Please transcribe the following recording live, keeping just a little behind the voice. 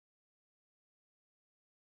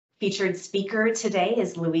Featured speaker today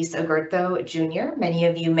is Luis Agurto Jr. Many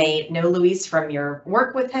of you may know Luis from your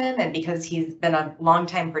work with him and because he's been a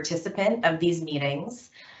longtime participant of these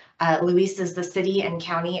meetings. Luis is the City and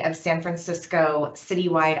County of San Francisco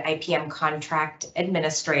citywide IPM contract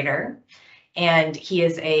administrator, and he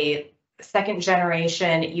is a second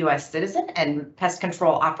generation US citizen and pest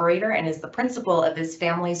control operator and is the principal of his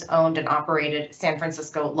family's owned and operated San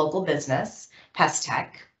Francisco local business, Pest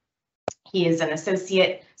TAC. He is an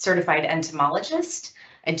associate certified entomologist,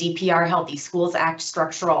 a DPR Healthy Schools Act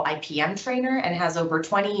structural IPM trainer, and has over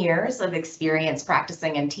 20 years of experience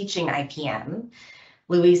practicing and teaching IPM.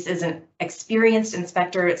 Luis is an experienced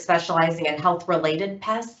inspector specializing in health-related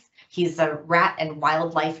pests. He's a rat and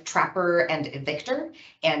wildlife trapper and evictor,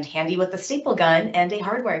 and handy with a staple gun and a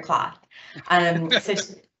hardware cloth. So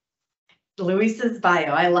Luis's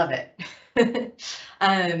bio, I love it.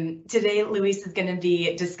 Today, Luis is going to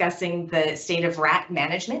be discussing the state of rat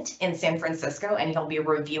management in San Francisco, and he'll be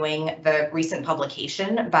reviewing the recent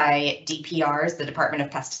publication by DPR's, the Department of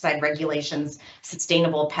Pesticide Regulations,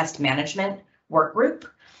 Sustainable Pest Management Work Group.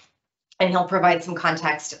 And he'll provide some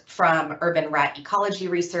context from urban rat ecology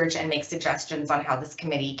research and make suggestions on how this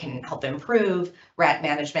committee can help improve rat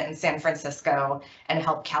management in San Francisco and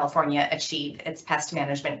help California achieve its pest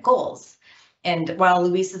management goals. And while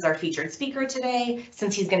Luis is our featured speaker today,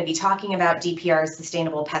 since he's going to be talking about DPR's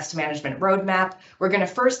Sustainable Pest Management Roadmap, we're going to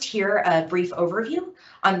first hear a brief overview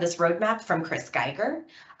on this roadmap from Chris Gieger.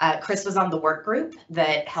 Chris was on the work group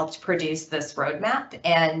that helped produce this roadmap,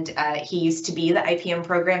 and he used to be the IPM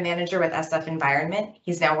program manager with SF Environment.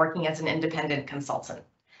 He's now working as an independent consultant.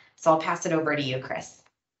 So I'll pass it over to you, Chris.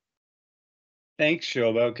 Thanks,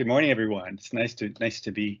 Shobo. Good morning, everyone. It's nice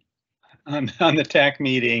to be on the TAC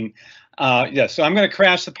meeting. Yeah, so I'm going to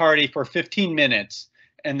crash the party for 15 minutes,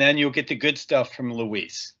 and then you'll get the good stuff from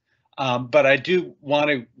Luis. But I do want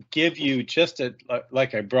to give you just a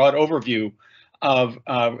broad overview of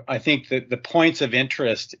I think the points of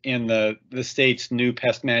interest in the state's new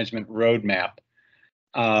pest management roadmap.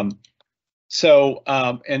 And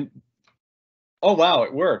oh wow,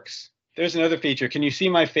 it works. There's another feature. Can you see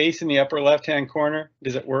my face in the upper left-hand corner?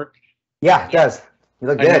 Does it work? Yeah, it does. You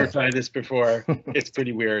look good. I've never tried this before. It's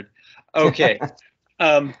pretty weird. Okay.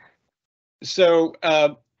 So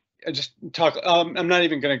just talk. I'm not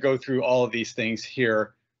even going to go through all of these things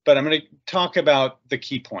here, but I'm going to talk about the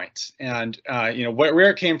key points and where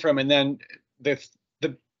it came from, and then the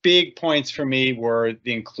big points for me were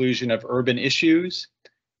the inclusion of urban issues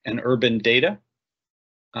and urban data,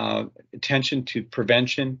 attention to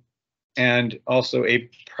prevention, and also a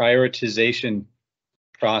prioritization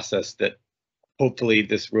process that hopefully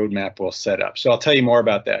this roadmap will set up. So I'll tell you more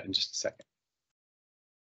about that in just a second.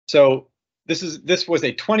 So this was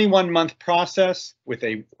a 21-month process with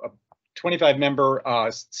a 25-member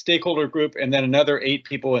stakeholder group, and then another 8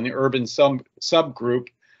 people in the urban subgroup.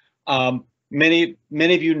 Many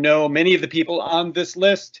of you know many of the people on this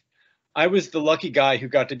list. I was the lucky guy who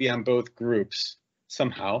got to be on both groups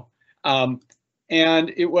somehow, and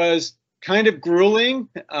it was kind of grueling,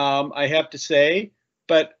 I have to say,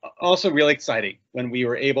 but also really exciting when we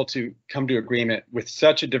were able to come to agreement with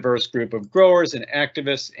such a diverse group of growers and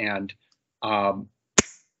activists and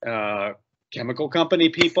chemical company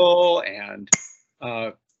people and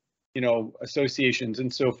associations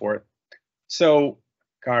and so forth. So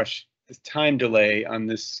gosh, the time delay on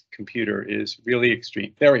this computer is really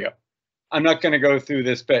extreme. There we go. I'm not going to go through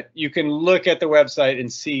this, but you can look at the website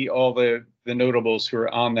and see all the notables who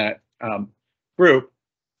are on that group.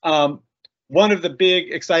 One of the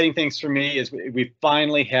big exciting things for me is we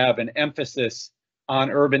finally have an emphasis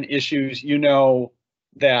on urban issues. You know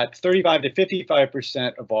that 35 to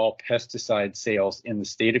 55% of all pesticide sales in the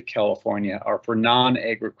state of California are for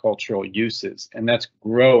non-agricultural uses, and that's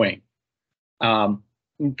growing.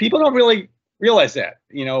 People don't really realize that.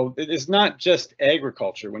 It's not just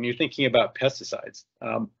agriculture when you're thinking about pesticides.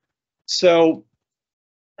 In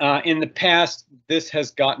the past, this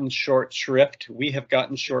has gotten short shrift. We have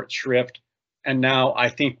gotten short shrift. And now I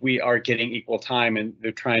think we are getting equal time, and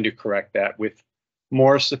they're trying to correct that with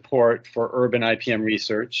more support for urban IPM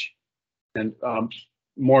research and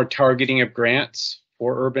more targeting of grants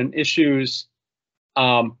for urban issues,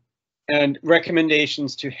 and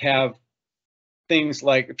recommendations to have things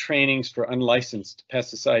like trainings for unlicensed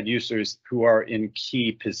pesticide users who are in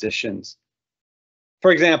key positions.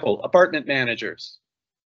 For example, apartment managers.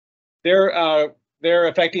 They're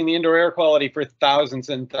affecting the indoor air quality for thousands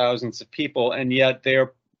and thousands of people, and yet they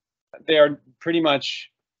are pretty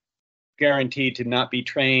much guaranteed to not be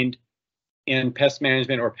trained in pest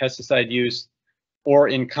management or pesticide use or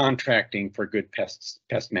in contracting for good pest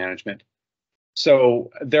management.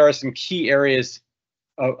 So there are some key areas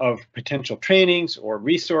of potential trainings or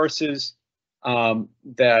resources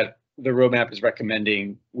that the roadmap is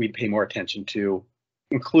recommending we pay more attention to,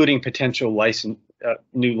 including potential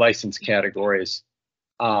new license categories.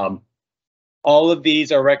 All of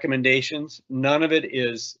these are recommendations. None of it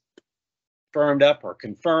is firmed up or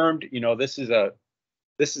confirmed. You know, this is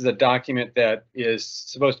a document that is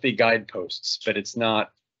supposed to be guideposts, but it's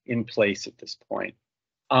not in place at this point.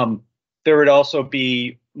 There would also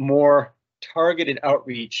be more targeted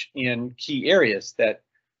outreach in key areas that,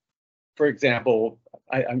 for example,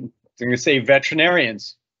 I'm going to say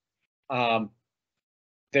veterinarians.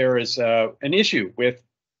 There is an issue with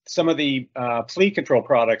some of the flea control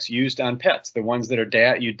products used on pets, the ones that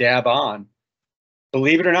are you dab on.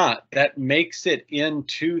 Believe it or not, that makes it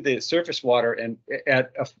into the surface water and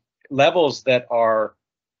at levels that are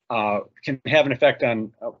can have an effect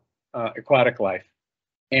on aquatic life.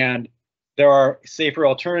 And there are safer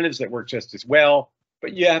alternatives that work just as well,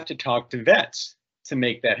 but you have to talk to vets to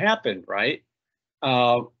make that happen, right?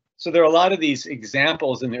 So there are a lot of these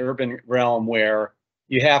examples in the urban realm where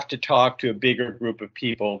you have to talk to a bigger group of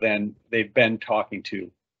people than they've been talking to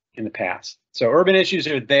in the past. So urban issues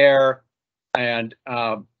are there, and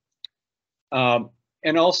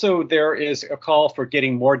also there is a call for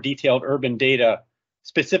getting more detailed urban data,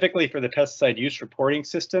 specifically for the pesticide use reporting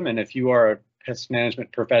system. And if you are a pest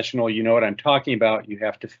management professional, you know what I'm talking about. You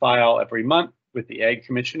have to file every month with the Ag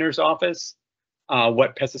Commissioner's office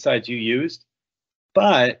what pesticides you used.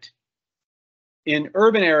 But in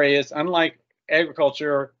urban areas, unlike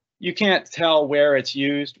agriculture, you can't tell where it's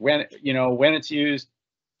used, when it's used,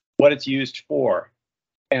 what it's used for.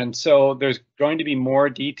 And so there's going to be more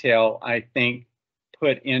detail, I think,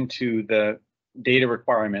 put into the data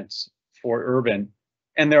requirements for urban.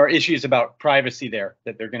 And there are issues about privacy there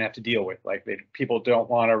that they're going to have to deal with. Like people don't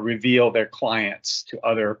want to reveal their clients to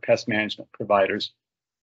other pest management providers.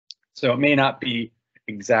 So it may not be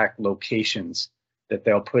exact locations that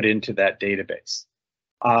they'll put into that database.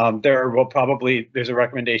 There's a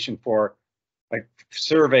recommendation for like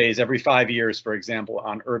surveys every 5 years, for example,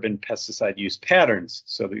 on urban pesticide use patterns,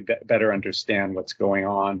 so we better understand what's going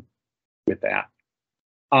on with that.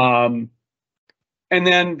 And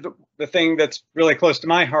then the thing that's really close to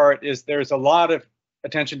my heart is there's a lot of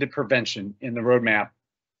attention to prevention in the roadmap.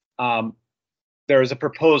 There is a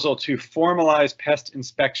proposal to formalize pest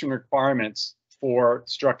inspection requirements for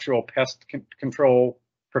structural pest control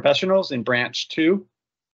professionals in branch 2,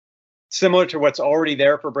 similar to what's already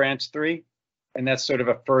there for branch 3. And that's sort of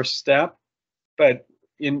a first step. But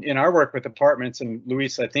in our work with departments, and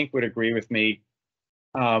Luis, I think, would agree with me,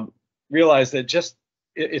 realize that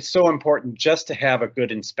it's so important just to have a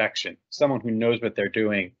good inspection, someone who knows what they're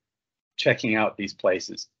doing, checking out these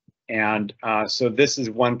places. And so this is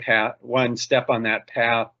one step on that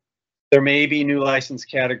path. There may be new license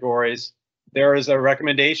categories. There is a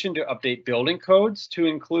recommendation to update building codes to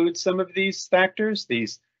include some of these factors,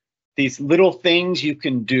 these little things you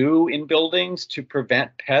can do in buildings to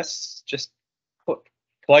prevent pests, just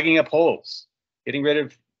plugging up holes, getting rid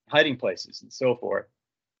of hiding places, and so forth.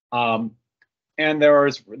 And there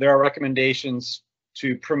are recommendations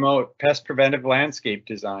to promote pest preventive landscape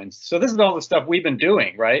designs. So this is all the stuff we've been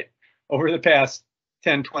doing, right, over the past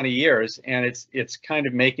 10, 20 years, and it's kind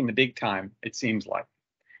of making the big time, it seems like,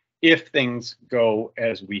 if things go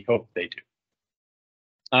as we hope they do.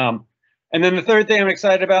 And then the third thing I'm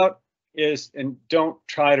excited about is, and don't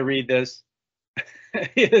try to read this,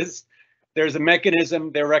 is there's a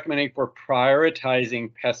mechanism they're recommending for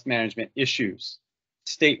prioritizing pest management issues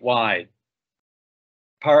statewide,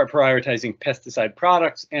 prioritizing pesticide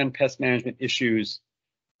products and pest management issues,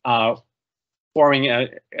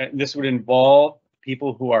 this would involve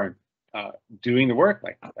people who are doing the work,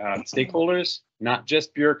 like stakeholders, not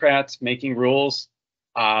just bureaucrats making rules,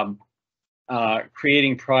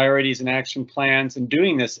 creating priorities and action plans, and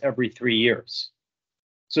doing this every 3 years.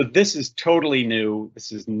 So this is totally new.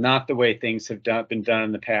 This is not the way things have been done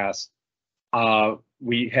in the past.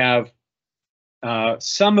 We have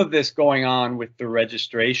some of this going on with the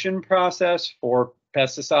registration process for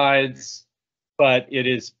pesticides, but it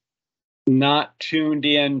is not tuned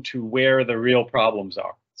in to where the real problems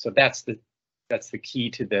are. So that's the key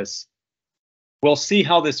to this. We'll see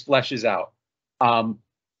how this fleshes out.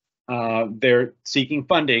 They're seeking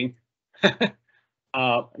funding.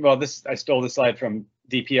 Well, I stole this slide from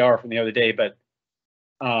DPR from the other day, but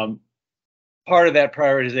part of that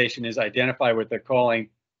prioritization is identify what they're calling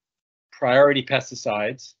priority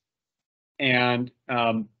pesticides. And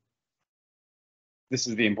this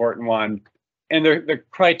is the important one. And the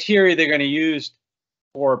criteria they're going to use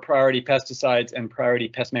for priority pesticides and priority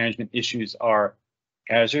pest management issues are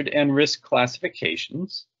hazard and risk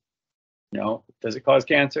classifications. Does it cause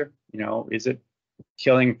cancer? Is it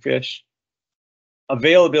killing fish?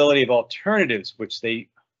 Availability of alternatives, which they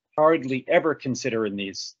hardly ever consider in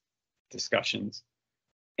these discussions,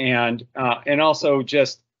 and also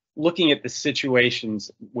just looking at the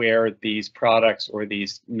situations where these products or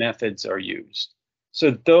these methods are used.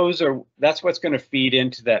 So that's what's going to feed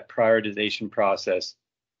into that prioritization process,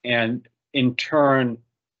 and in turn,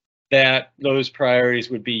 those priorities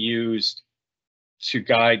would be used to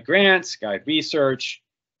guide grants, guide research,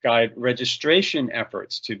 guide registration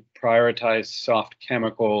efforts to prioritize soft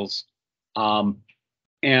chemicals,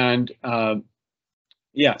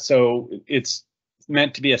 so it's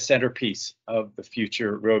meant to be a centerpiece of the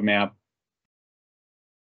future roadmap.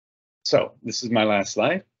 So this is my last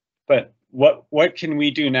slide, but what can we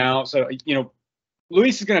do now? So,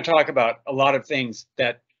 Luis is going to talk about a lot of things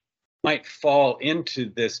that might fall into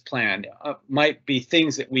this plan, might be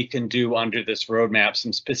things that we can do under this roadmap,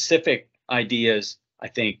 some specific ideas, I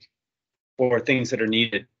think, for things that are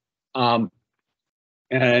needed.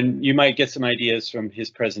 And you might get some ideas from his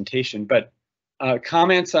presentation, but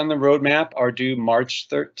comments on the roadmap are due March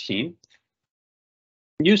 13th.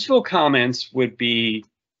 Useful comments would be,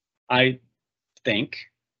 I think,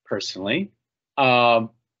 personally,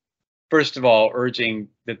 first of all, urging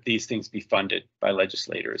that these things be funded by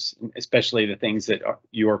legislators, especially the things that are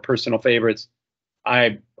your personal favorites.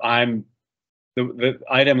 The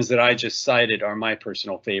items that I just cited are my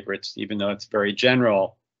personal favorites, even though it's very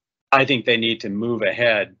general. I think they need to move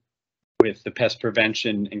ahead with the pest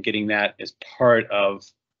prevention and getting that as part of,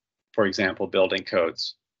 for example, building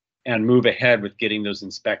codes, and move ahead with getting those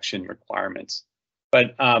inspection requirements.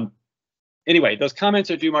 But anyway, those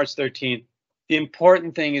comments are due March 13th. The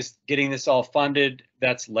important thing is getting this all funded.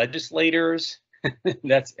 That's legislators,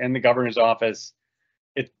 and the governor's office.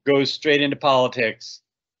 It goes straight into politics.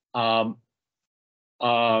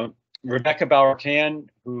 Rebecca Bauer-Can,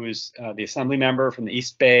 who is the assembly member from the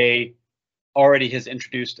East Bay, already has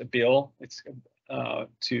introduced a bill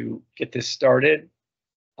to get this started.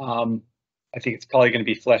 I think it's probably going to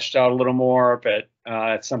be fleshed out a little more, but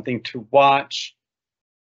it's something to watch.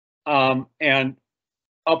 And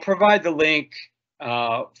I'll provide the link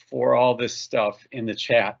for all this stuff in the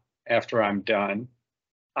chat after I'm done.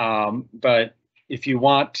 But if you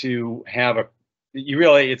want to have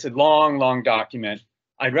it's a long document.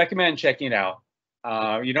 I'd recommend checking it out.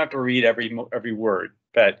 You don't have to read every word,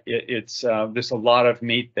 but it's there's a lot of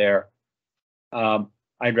meat there.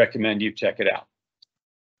 I'd recommend you check it out.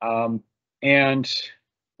 And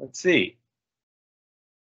let's see.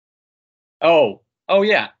 Oh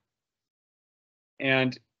yeah.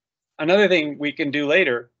 And another thing we can do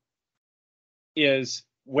later is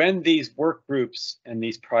when these work groups and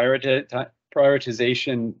these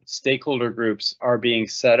prioritization stakeholder groups are being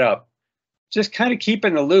set up, just kind of keep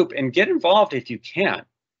in the loop and get involved if you can,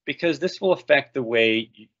 because this will affect the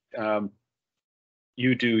way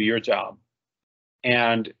you do your job.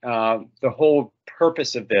 And the whole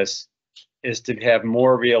purpose of this is to have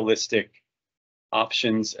more realistic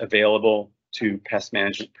options available to pest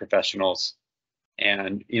management professionals,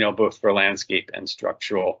 and both for landscape and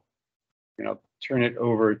structural. Turn it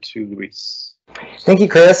over to Luis. Thank you,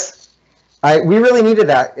 Chris. We really needed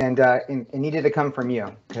that, and it needed to come from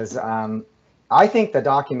you, because I think the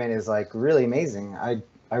document is really amazing. I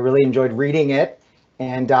really enjoyed reading it,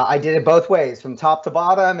 and I did it both ways, from top to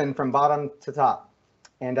bottom and from bottom to top,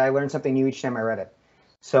 and I learned something new each time I read it.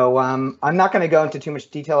 So I'm not going to go into too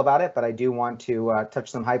much detail about it, but I do want to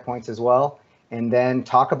touch some high points as well, and then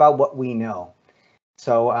talk about what we know.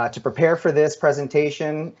 So to prepare for this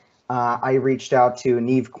presentation, I reached out to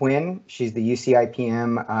Neve Quinn. She's the UC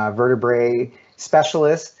IPM vertebrae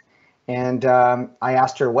specialist, and I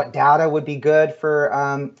asked her what data would be good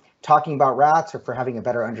for talking about rats or for having a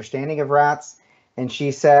better understanding of rats. And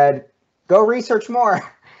she said, go research more,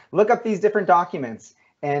 look up these different documents,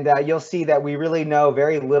 and you'll see that we really know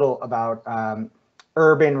very little about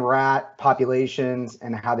urban rat populations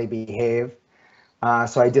and how they behave.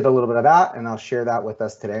 So I did a little bit of that, and I'll share that with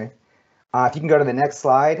us today. If you can go to the next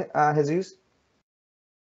slide, Jesus.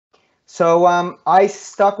 So I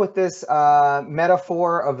stuck with this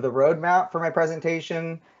metaphor of the roadmap for my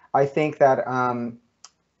presentation. I think that, I'm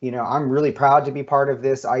really proud to be part of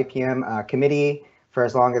this IPM committee for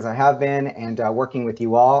as long as I have been, and working with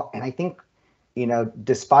you all. And I think,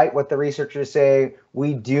 despite what the researchers say,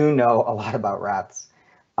 we do know a lot about rats.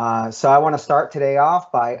 So I want to start today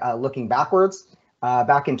off by looking backwards.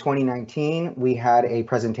 Back in 2019, we had a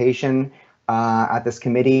presentation at this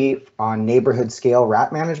committee on neighborhood scale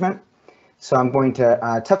rat management. So I'm going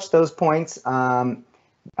to touch those points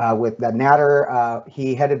with that Natter.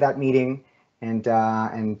 He headed that meeting, and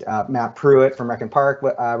Matt Pruitt from Rec and Park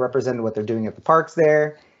represented what they're doing at the parks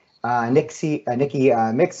there. Nikki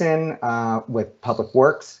Mixon with Public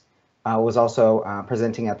Works was also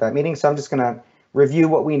presenting at that meeting. So I'm just going to review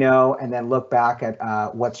what we know and then look back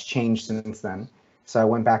at what's changed since then. So I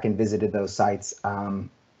went back and visited those sites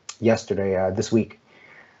yesterday, this week.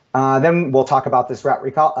 Then we'll talk about this rat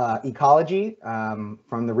ecology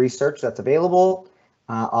from the research that's available.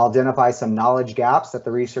 I'll identify some knowledge gaps that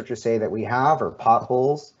the researchers say that we have, or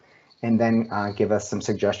potholes, and then give us some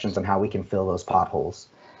suggestions on how we can fill those potholes.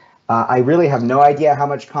 I really have no idea how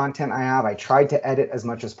much content I have. I tried to edit as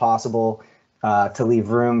much as possible to leave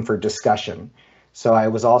room for discussion. So I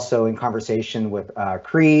was also in conversation with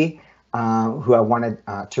Cree, who I wanted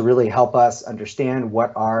to really help us understand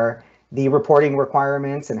what are the reporting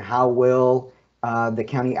requirements and how will the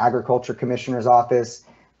County Agriculture Commissioner's Office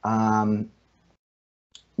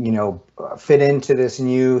fit into this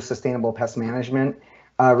new sustainable pest management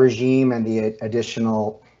regime and the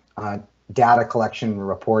additional data collection and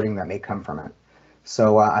reporting that may come from it.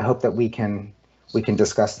 So I hope that we can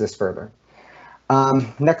discuss this further.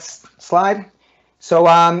 Next slide. So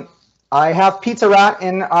I have Pizza Rat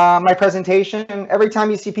in my presentation. Every time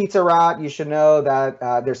you see Pizza Rat, you should know that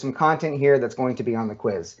there's some content here that's going to be on the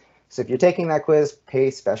quiz. So if you're taking that quiz,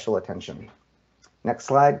 pay special attention. Next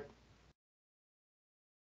slide.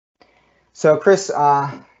 So Chris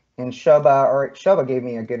and Shoba gave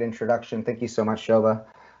me a good introduction. Thank you so much, Shoba.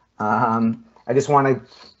 I just want to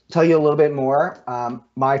tell you a little bit more.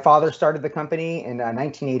 My father started the company in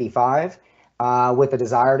 1985 with a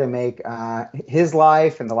desire to make his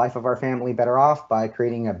life and the life of our family better off by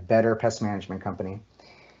creating a better pest management company.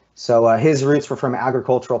 So his roots were from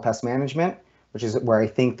agricultural pest management, which is where I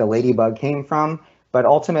think the ladybug came from. But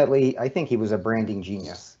ultimately, I think he was a branding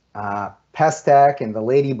genius. Pest Tech and the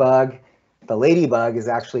ladybug is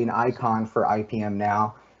actually an icon for IPM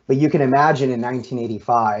now. But you can imagine in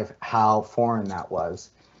 1985 how foreign that was.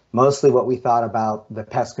 Mostly what we thought about the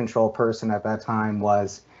pest control person at that time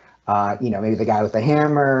was, maybe the guy with the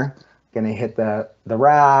hammer going to hit the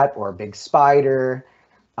rat or a big spider.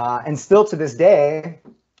 And still to this day,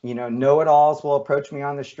 know-it-alls will approach me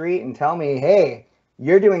on the street and tell me, hey,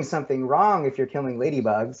 you're doing something wrong if you're killing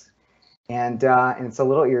ladybugs. And it's a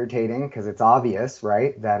little irritating because it's obvious,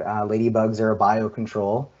 right, that ladybugs are a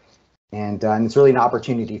biocontrol. And it's really an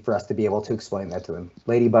opportunity for us to be able to explain that to them.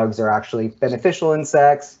 Ladybugs are actually beneficial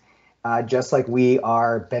insects, just like we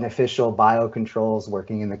are beneficial biocontrols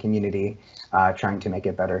working in the community, trying to make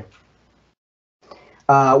it better.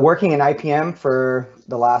 Working in IPM for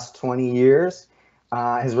the last 20 years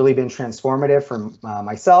has really been transformative for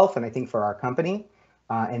myself and I think for our company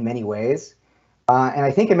in many ways. And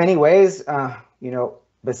I think in many ways,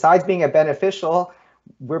 besides being a beneficial,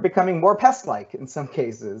 we're becoming more pest-like in some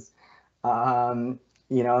cases. And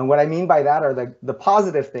what I mean by that are the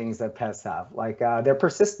positive things that pests have, like they're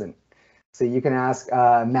persistent. So you can ask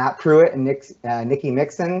Matt Pruitt and Nikki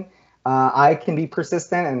Mixon. I can be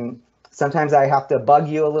persistent, and sometimes I have to bug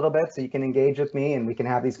you a little bit so you can engage with me and we can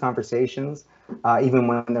have these conversations, even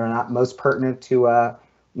when they're not most pertinent to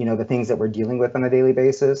the things that we're dealing with on a daily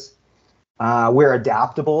basis. We're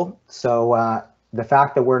adaptable, so the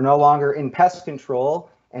fact that we're no longer in pest control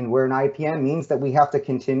and we're an IPM means that we have to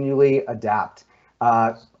continually adapt,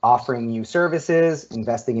 offering new services,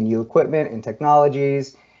 investing in new equipment and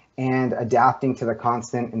technologies, and adapting to the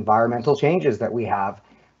constant environmental changes that we have,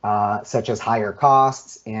 such as higher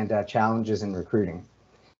costs and challenges in recruiting.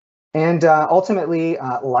 And ultimately,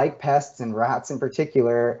 like pests and rats in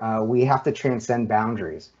particular, we have to transcend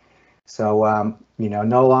boundaries. So,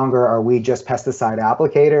 no longer are we just pesticide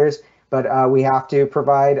applicators, but we have to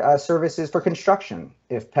provide services for construction.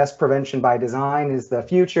 If pest prevention by design is the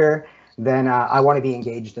future, then I want to be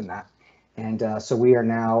engaged in that. And so we are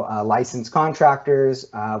now licensed contractors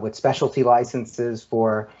with specialty licenses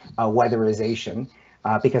for weatherization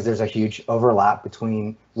because there's a huge overlap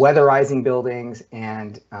between weatherizing buildings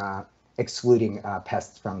and excluding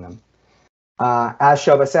pests from them. As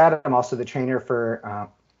Shoba said, I'm also the trainer for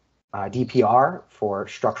DPR for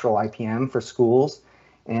structural IPM for schools.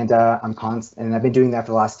 And I've been doing that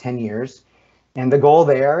for the last 10 years. And the goal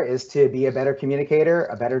there is to be a better communicator,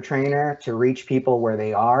 a better trainer, to reach people where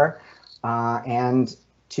they are, and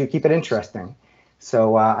to keep it interesting.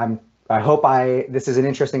 So I hope this is an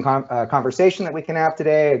interesting conversation that we can have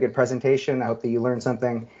today, a good presentation. I hope that you learned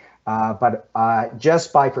something. But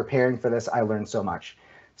just by preparing for this, I learned so much.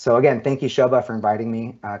 So again, thank you, Shoba, for inviting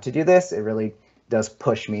me to do this. It really does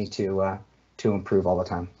push me to improve all the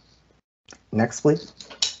time. Next, please.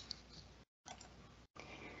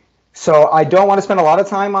 So I don't want to spend a lot of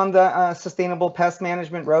time on the sustainable pest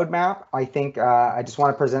management roadmap. I think I just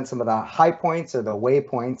want to present some of the high points or the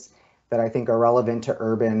waypoints that I think are relevant to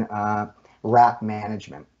urban rat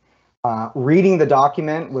management. Reading the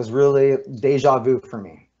document was really deja vu for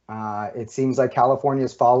me. It seems like California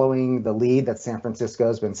is following the lead that San Francisco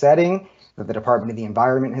has been setting, that the Department of the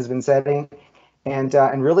Environment has been setting, and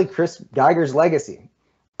really Chris Gieger's legacy.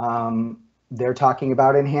 They're talking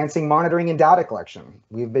about enhancing monitoring and data collection.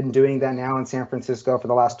 We've been doing that now in San Francisco for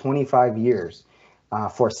the last 25 years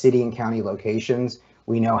for city and county locations.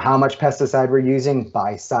 We know how much pesticide we're using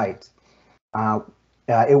by site.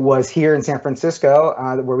 It was here in San Francisco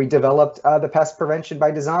where we developed the pest prevention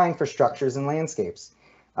by design for structures and landscapes.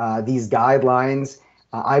 These guidelines,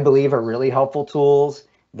 I believe, are really helpful tools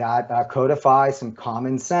that codify some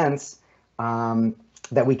common sense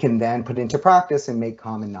that we can then put into practice and make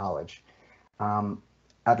common knowledge.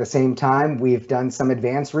 At the same time, we've done some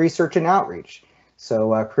advanced research and outreach.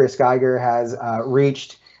 So Chris Gieger has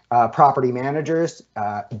reached property managers,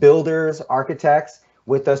 builders, architects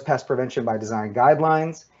with those pest prevention by design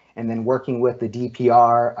guidelines, and then working with the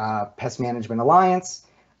DPR Pest Management Alliance,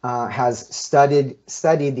 has studied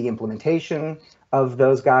the implementation of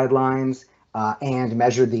those guidelines and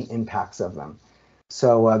measured the impacts of them.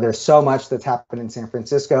 So there's so much that's happened in San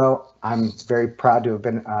Francisco. I'm very proud to have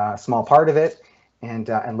been a small part of it, and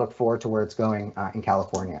look forward to where it's going in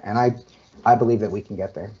California. And I believe that we can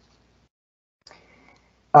get there.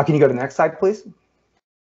 Can you go to the next slide, please?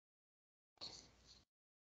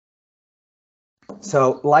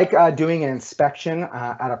 So like doing an inspection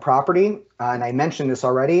at a property, and I mentioned this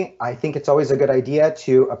already, I think it's always a good idea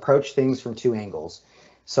to approach things from two angles.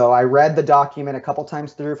 So I read the document a couple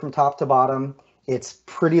times through from top to bottom. It's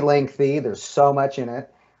pretty lengthy. There's so much in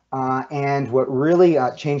it. And what really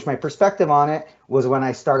changed my perspective on it was when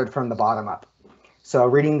I started from the bottom up. So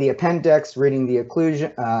reading the appendix, reading the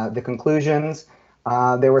conclusions,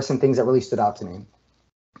 there were some things that really stood out to me.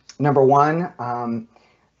 Number one,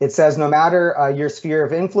 it says, no matter your sphere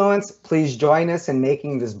of influence, please join us in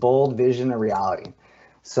making this bold vision a reality.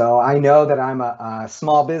 So I know that I'm a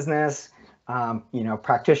small business,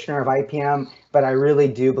 practitioner of IPM, but I really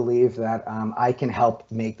do believe that I can help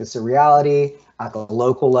make this a reality at the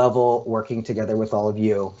local level, working together with all of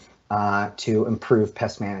you to improve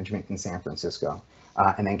pest management in San Francisco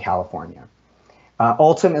and then California.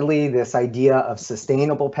 Ultimately, this idea of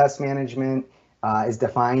sustainable pest management is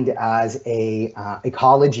defined as a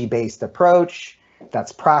ecology-based approach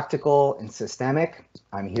that's practical and systemic.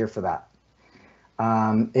 I'm here for that.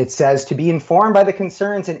 It says to be informed by the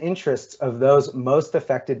concerns and interests of those most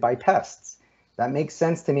affected by pests. That makes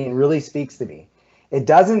sense to me and really speaks to me. It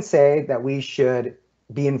doesn't say that we should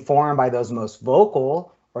be informed by those most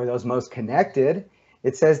vocal or those most connected.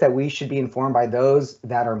 It says that we should be informed by those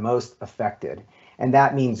that are most affected. And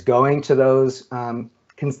that means going to those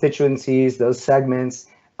constituencies, those segments,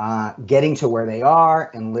 getting to where they are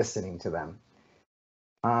and listening to them.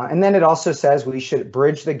 And then it also says we should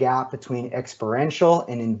bridge the gap between experiential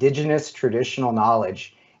and indigenous traditional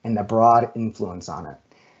knowledge and the broad influence on it.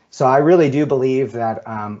 So I really do believe that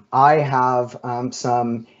I have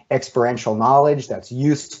some experiential knowledge that's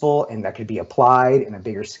useful and that could be applied in a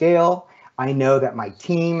bigger scale. I know that my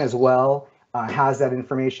team as well has that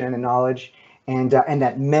information and knowledge, and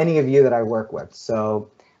that many of you that I work with.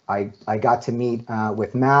 So I got to meet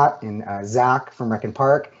with Matt and Zach from Rec and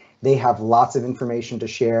Park. They have lots of information to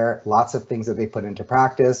share, lots of things that they put into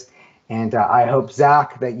practice. And I hope,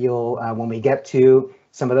 Zach, that you'll, when we get to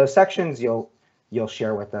some of those sections, you'll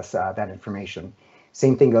share with us that information.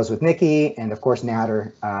 Same thing goes with Nikki, and of course,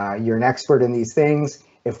 Nader, you're an expert in these things.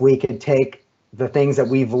 If we could take the things that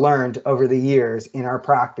we've learned over the years in our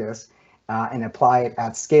practice and apply it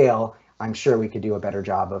at scale, I'm sure we could do a better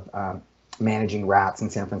job of managing rats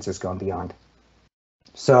in San Francisco and beyond.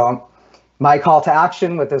 So my call to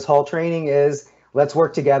action with this whole training is let's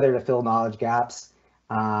work together to fill knowledge gaps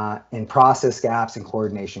and process gaps and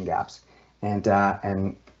coordination gaps.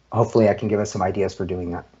 And hopefully I can give us some ideas for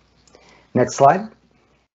doing that. Next slide.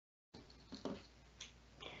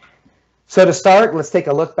 So to start, let's take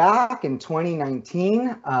a look back in 2019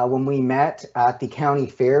 when we met at the county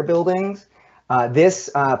fair buildings. This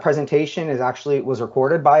presentation was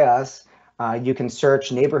recorded by us. You can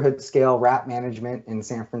search neighborhood scale rat management in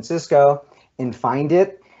San Francisco and find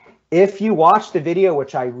it. If you watch the video,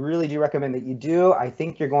 which I really do recommend that you do, I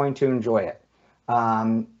think you're going to enjoy it.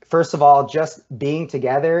 First of all, just being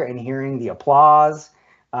together and hearing the applause,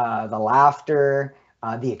 the laughter,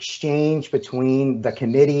 the exchange between the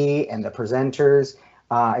committee and the presenters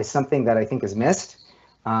is something that I think is missed.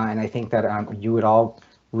 And I think that you would all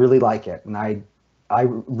really like it. And I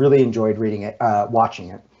really enjoyed reading it, watching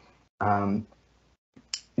it.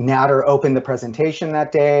 Natter opened the presentation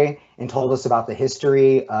that day and told us about the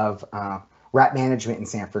history of rat management in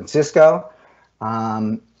San Francisco,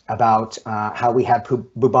 about how we had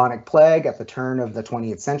bubonic plague at the turn of the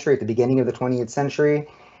 20th century, at the beginning of the 20th century,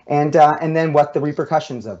 and then what the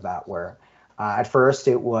repercussions of that were. At first,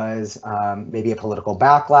 it was maybe a political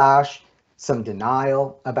backlash, some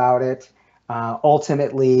denial about it.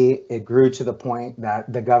 Ultimately, it grew to the point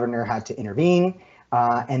that the governor had to intervene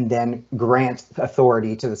and then grant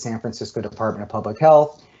authority to the San Francisco Department of Public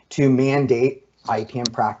Health to mandate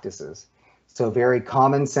IPM practices. So very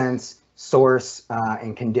common sense source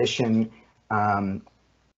and condition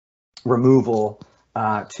removal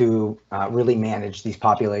to really manage these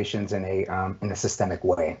populations in a systemic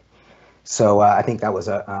way. So I think that was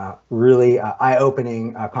a really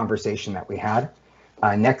eye-opening conversation that we had.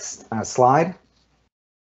 Next slide.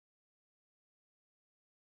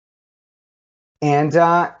 And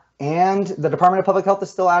the Department of Public Health is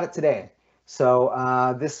still at it today.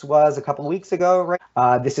 So this was a couple of weeks ago,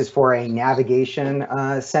 right? This is for a navigation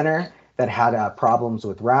center that had problems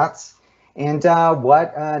with rats. And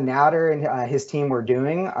what Natter and his team were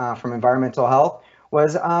doing from environmental health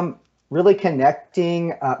was really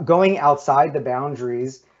connecting, going outside the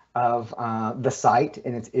boundaries of the site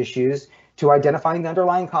and its issues to identifying the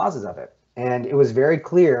underlying causes of it. And it was very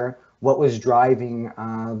clear what was driving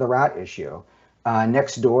the rat issue.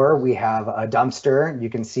 Next door, we have a dumpster. You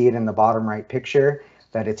can see it in the bottom right picture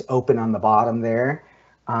that it's open on the bottom there.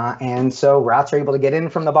 And so rats are able to get in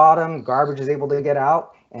from the bottom, garbage is able to get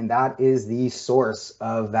out, and that is the source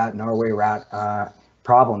of that Norway rat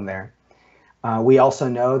problem there. We also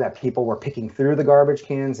know that people were picking through the garbage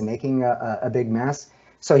cans and making a big mess.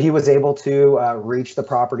 So he was able to reach the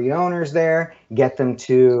property owners there, get them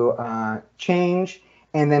to change,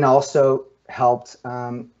 and then also helped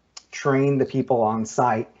train the people on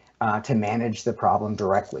site to manage the problem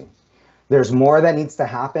directly. There's more that needs to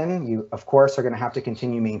happen. You, of course, are going to have to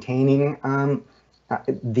continue maintaining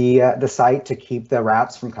the site to keep the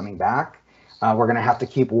rats from coming back. We're going to have to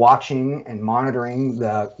keep watching and monitoring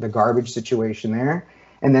the garbage situation there.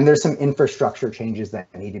 And then there's some infrastructure changes that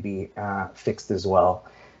need to be fixed as well.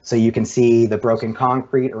 So you can see the broken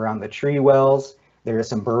concrete around the tree wells. There is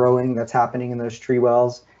some burrowing that's happening in those tree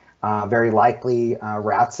wells. Very likely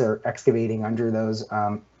rats are excavating under those,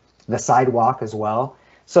 the sidewalk as well.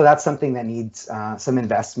 So that's something that needs some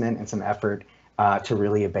investment and some effort to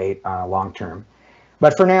really abate long term.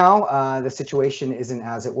 But for now, the situation isn't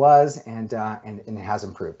as it was, and it has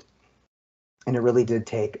improved. And it really did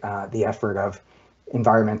take the effort of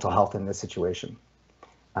environmental health in this situation.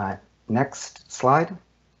 Next slide.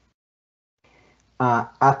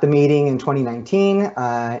 At the meeting in 2019,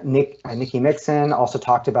 Nikki Mixon also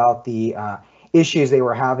talked about the issues they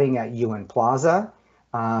were having at UN Plaza.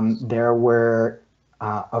 There were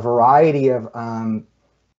a variety of,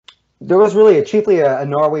 there was really chiefly a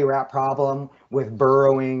Norway rat problem with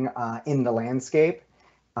burrowing in the landscape.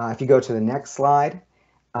 If you go to the next slide,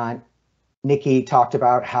 Nikki talked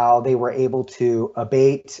about how they were able to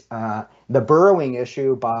abate the burrowing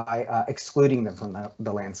issue by excluding them from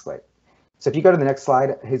the landscape. So if you go to the next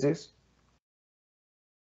slide, Jesus.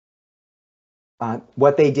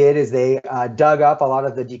 What they did is they dug up a lot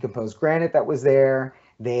of the decomposed granite that was there.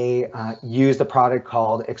 They used a product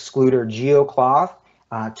called Excluder Geocloth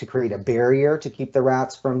to create a barrier to keep the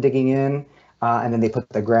rats from digging in. And then they put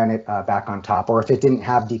the granite back on top, or if it didn't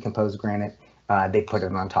have decomposed granite, they put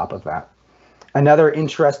it on top of that. Another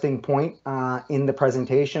interesting point in the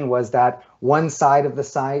presentation was that one side of the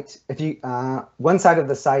site, one side of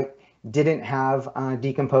the site didn't have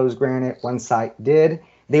decomposed granite, one side did.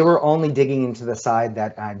 They were only digging into the side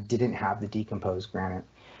that didn't have the decomposed granite.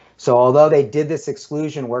 So although they did this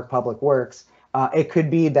exclusion work, Public Works, it could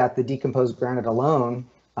be that the decomposed granite alone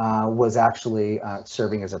was actually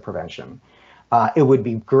serving as a prevention. It would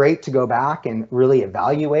be great to go back and really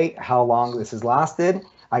evaluate how long this has lasted.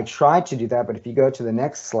 I tried to do that, but if you go to the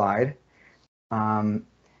next slide,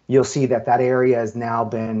 you'll see that that area has now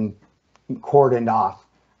been cordoned off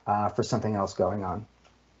for something else going on.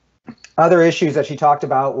 Other issues that she talked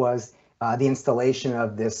about was the installation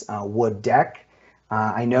of this wood deck.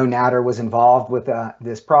 I know Natter was involved with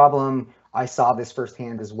this problem. I saw this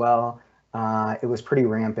firsthand as well. It was pretty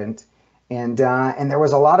rampant. And there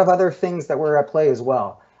was a lot of other things that were at play as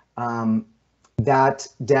well. That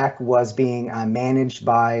deck was being managed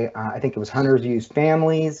by, I think it was Hunters Use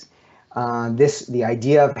families. The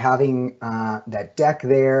idea of having that deck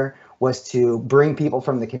there was to bring people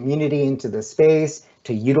from the community into the space,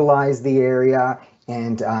 to utilize the area,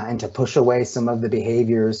 and to push away some of the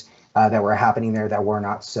behaviors that were happening there that were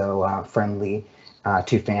not so friendly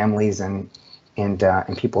to families and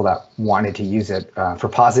people that wanted to use it for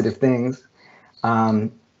positive things.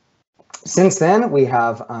 Since then, we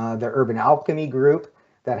have the Urban Alchemy group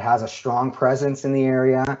that has a strong presence in the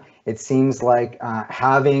area. It seems like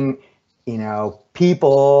having,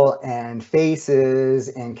 people and faces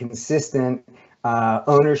and consistent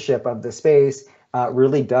ownership of the space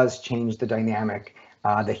really does change the dynamic,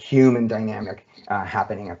 the human dynamic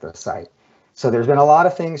happening at the site. So there's been a lot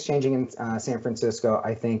of things changing in San Francisco.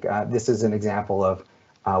 I think this is an example of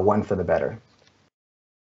one for the better.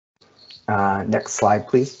 Next slide,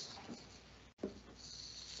 please.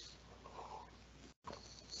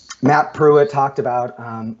 Matt Pruitt talked about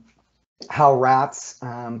how rats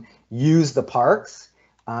use the parks.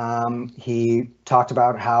 He talked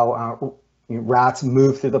about how rats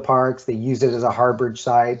move through the parks. They use it as a harborage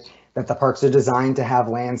site, that the parks are designed to have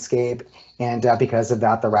landscape, and because of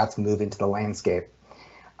that, the rats move into the landscape.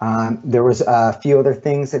 There was a few other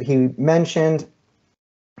things that he mentioned.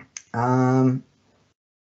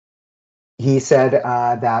 He said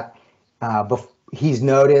that he's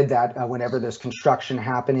noted that whenever there's construction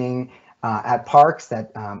happening at parks,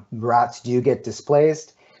 that rats do get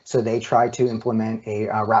displaced. So they try to implement a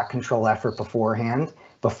rat control effort beforehand,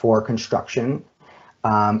 before construction.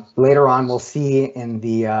 Later on, we'll see in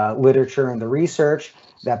the literature and the research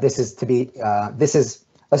that this is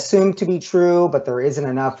assumed to be true, but there isn't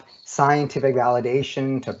enough scientific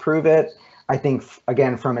validation to prove it. I think,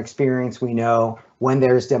 again, from experience, we know when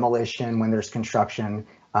there's demolition, when there's construction,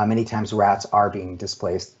 many times rats are being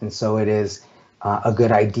displaced. And so it is a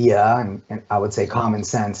good idea, and I would say common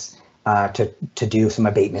sense, to do some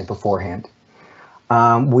abatement beforehand.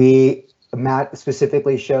 Matt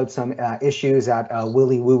specifically showed some issues at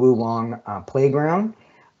Willy Woo Woo Wong Playground,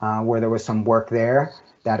 where there was some work there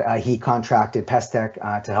that he contracted Pest Tech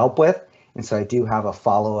to help with. And so I do have a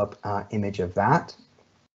follow-up image of that.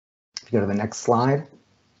 If you go to the next slide.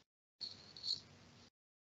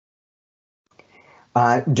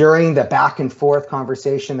 During the back and forth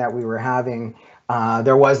conversation that we were having,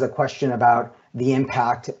 there was a question about the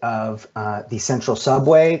impact of the central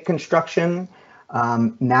subway construction.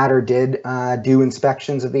 Natter did do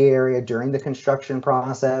inspections of the area during the construction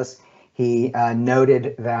process. He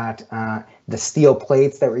noted that the steel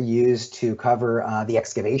plates that were used to cover the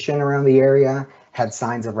excavation around the area had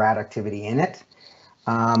signs of rat activity in it.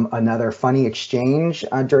 Another funny exchange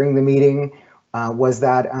during the meeting was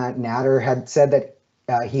that Natter had said that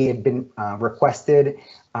he had been requested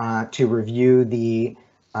to review the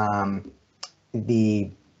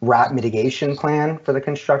rat mitigation plan for the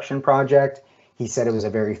construction project. He said it was a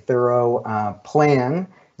very thorough plan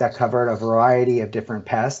that covered a variety of different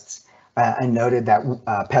pests, and noted that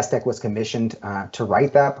Pest Tech was commissioned to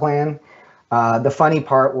write that plan. The funny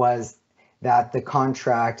part was that the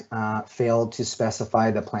contract failed to specify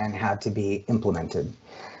the plan had to be implemented.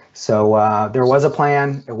 So there was a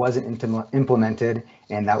plan, it wasn't implemented,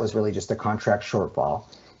 and that was really just a contract shortfall.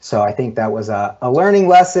 So I think that was a learning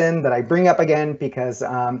lesson that I bring up again because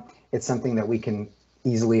it's something that we can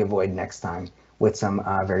easily avoid next time with some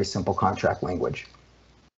very simple contract language.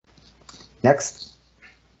 Next.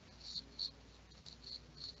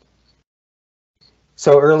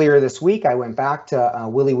 So earlier this week, I went back to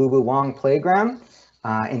Willy Woo Woo Wong Playground.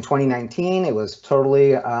 In 2019, it was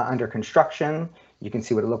totally under construction. You can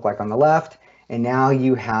see what it looked like on the left. And now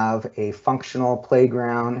you have a functional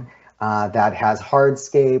playground that has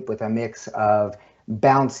hardscape with a mix of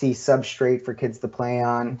bouncy substrate for kids to play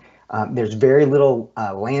on. There's very little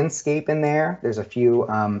landscape in there. There's a few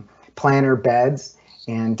planter beds.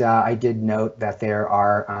 And I did note that there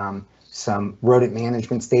are some rodent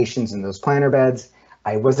management stations in those planter beds.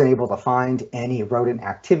 I wasn't able to find any rodent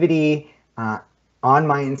activity on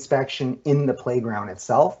my inspection in the playground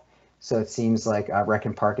itself. So it seems like Rec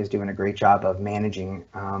and Park is doing a great job of managing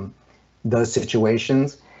those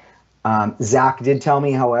situations. Zach did tell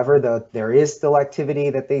me, however, that there is still activity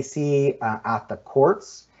that they see at the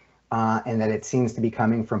courts, and that it seems to be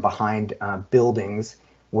coming from behind buildings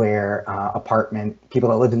where people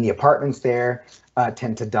that live in the apartments there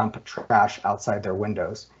tend to dump trash outside their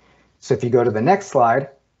windows. So if you go to the next slide,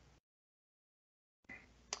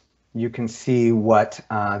 you can see what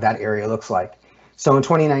that area looks like. So in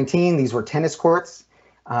 2019, these were tennis courts.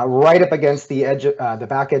 Right up against the edge, the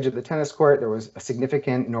back edge of the tennis court, there was a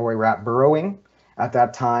significant Norway rat burrowing. At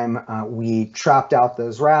that time, we trapped out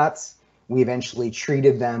those rats. We eventually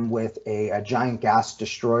treated them with a giant gas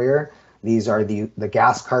destroyer. These are the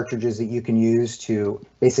gas cartridges that you can use to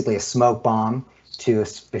basically a smoke bomb to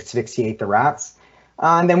asphyxiate the rats.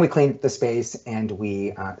 And then we cleaned the space and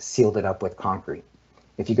we sealed it up with concrete.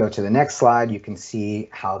 If you go to the next slide, you can see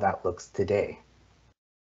how that looks today.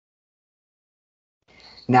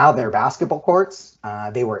 Now they're basketball courts.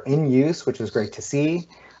 They were in use, which was great to see,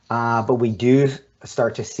 but we do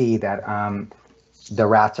start to see that the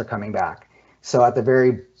rats are coming back. So at the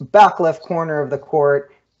very back left corner of the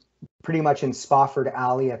court, pretty much in Spofford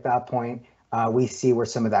Alley at that point, we see where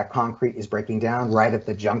some of that concrete is breaking down right at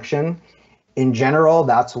the junction. In general,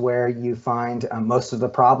 that's where you find most of the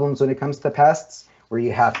problems when it comes to pests, where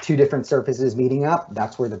you have two different surfaces meeting up.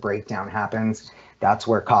 That's where the breakdown happens. That's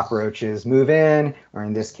where cockroaches move in, or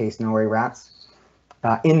in this case, Norway rats.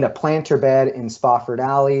 In the planter bed in Spofford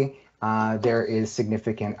Alley, there is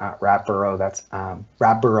significant rat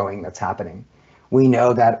burrowing that's happening. We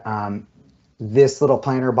know that this little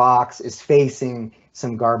planter box is facing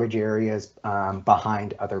some garbage areas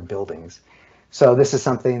behind other buildings. So this is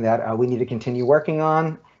something that we need to continue working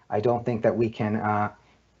on. I don't think that we can,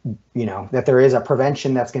 that there is a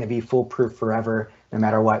prevention that's going to be foolproof forever. No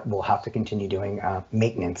matter what, we'll have to continue doing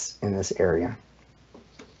maintenance in this area.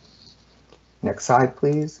 Next slide,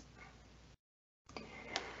 please.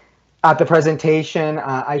 At the presentation,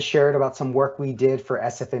 I shared about some work we did for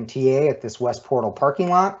SFMTA at this West Portal parking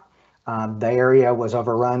lot. The area was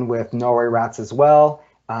overrun with Norway rats as well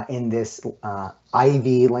in this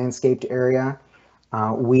ivy landscaped area.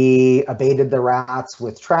 We abated the rats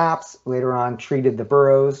with traps, later on treated the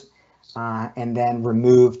burrows, and then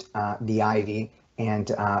removed the ivy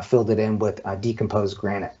and filled it in with decomposed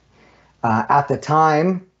granite. At the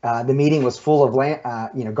time, the meeting was full of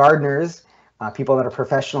gardeners, people that are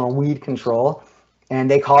professional in weed control, and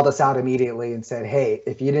they called us out immediately and said, hey,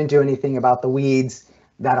 if you didn't do anything about the weeds,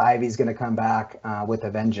 that ivy is going to come back with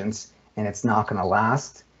a vengeance, and it's not going to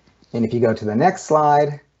last. And if you go to the next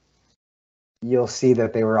slide, you'll see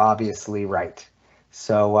that they were obviously right.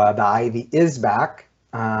 So the ivy is back.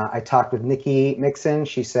 I talked with Nikki Mixon.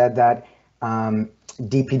 She said that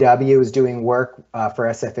DPW is doing work for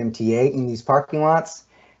SFMTA in these parking lots.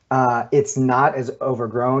 It's not as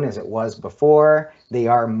overgrown as it was before. They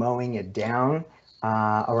are mowing it down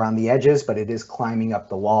around the edges, but it is climbing up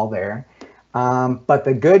the wall there. But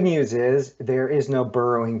the good news is there is no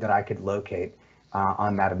burrowing that I could locate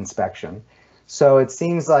on that inspection. So it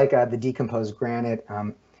seems like the decomposed granite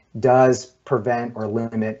does prevent or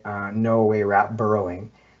limit Norway rat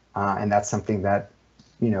burrowing. And that's something that,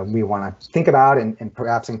 we want to think about and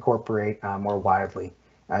perhaps incorporate more widely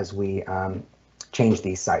as we change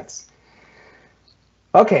these sites.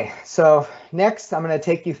 Okay, so next I'm going to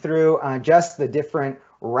take you through just the different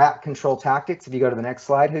rat control tactics. If you go to the next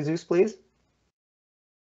slide, Jesus, please.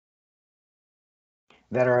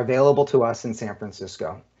 That are available to us in San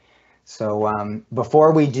Francisco. So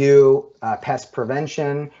before we do pest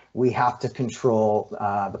prevention, we have to control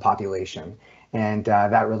the population. And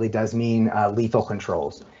that really does mean lethal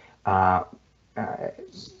controls,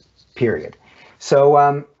 period.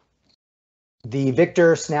 So the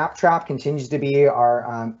Victor snap trap continues to be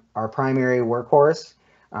our primary workhorse.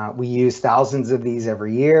 We use thousands of these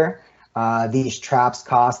every year. These traps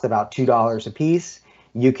cost about $2 a piece.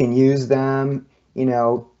 You can use them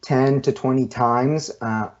 10 to 20 times,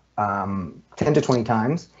 10 to 20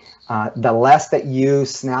 times. The less that you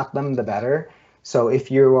snap them, the better. So if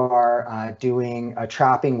you are doing a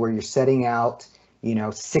trapping where you're setting out,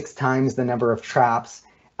 6 times the number of traps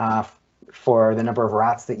for the number of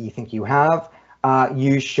rats that you think you have,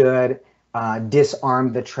 you should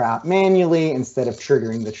disarm the trap manually instead of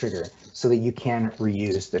triggering the trigger so that you can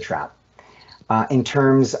reuse the trap. In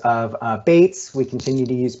terms of baits, we continue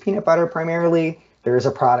to use peanut butter primarily. There is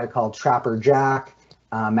a product called Trapper Jack,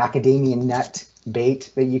 macadamia nut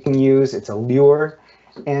bait that you can use. It's a lure,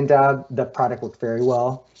 and the product works very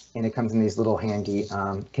well, and it comes in these little handy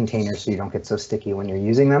containers so you don't get so sticky when you're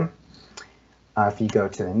using them. If you go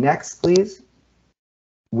to the next, please.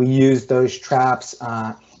 We use those traps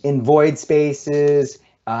in void spaces,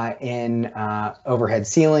 in overhead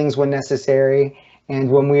ceilings when necessary, and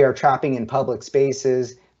when we are trapping in public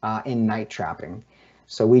spaces, in night trapping.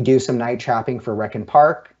 So we do some night trapping for Rec and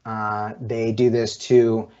Park. They do this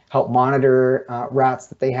to help monitor rats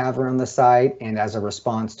that they have around the site and as a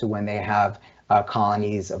response to when they have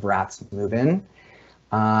colonies of rats move in.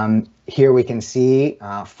 Here we can see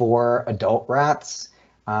 4 adult rats.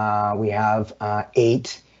 We have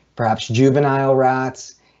 8 perhaps juvenile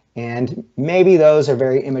rats, and maybe those are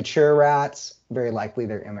very immature rats. Very likely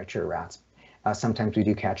they're immature rats. Sometimes we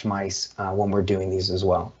do catch mice when we're doing these as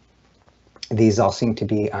well. These all seem to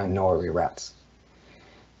be Norway rats.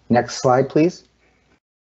 Next slide, please.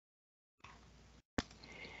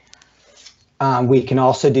 We can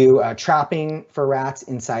also do trapping for rats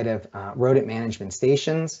inside of rodent management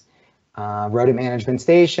stations. Rodent management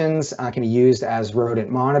stations can be used as rodent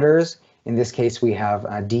monitors. In this case, we have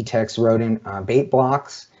Detex rodent bait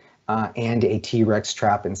blocks and a T-Rex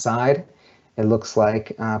trap inside. It looks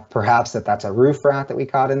like perhaps that's a roof rat that we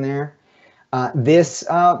caught in there. This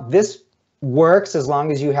works as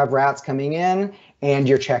long as you have rats coming in and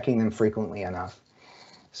you're checking them frequently enough.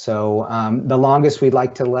 So the longest we'd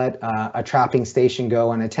like to let a trapping station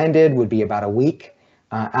go unattended would be about a week.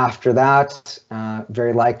 After that,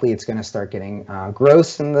 very likely it's going to start getting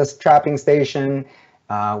gross in this trapping station,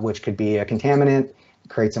 which could be a contaminant,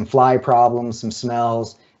 create some fly problems, some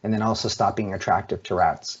smells, and then also stop being attractive to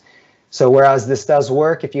rats. So whereas this does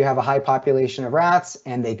work if you have a high population of rats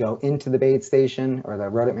and they go into the bait station or the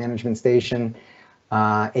rodent management station,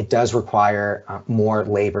 it does require more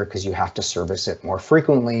labor because you have to service it more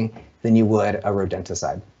frequently than you would a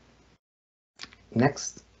rodenticide.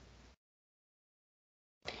 Next.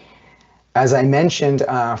 As I mentioned,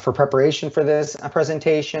 for preparation for this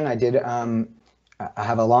presentation, I did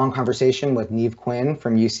have a long conversation with Neve Quinn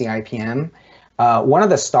from UC IPM. One of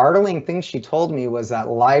the startling things she told me was that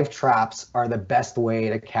live traps are the best way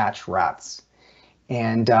to catch rats.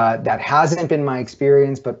 And that hasn't been my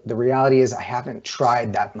experience, but the reality is I haven't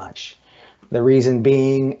tried that much. The reason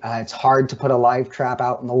being, it's hard to put a live trap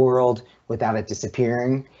out in the world without it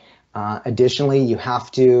disappearing. Additionally, you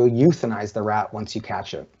have to euthanize the rat once you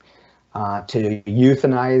catch it. To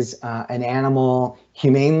euthanize an animal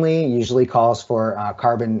humanely usually calls for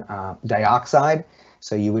carbon dioxide.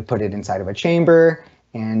 So you would put it inside of a chamber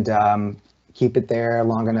and keep it there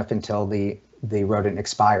long enough until the rodent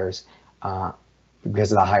expires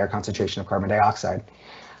because of the higher concentration of carbon dioxide.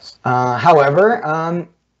 However,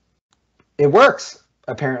 it works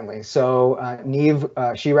apparently. So Neve,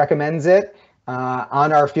 she recommends it.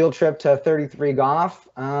 On our field trip to 33 Goff,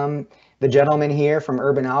 the gentleman here from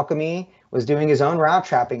Urban Alchemy was doing his own rat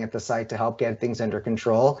trapping at the site to help get things under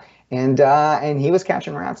control, and he was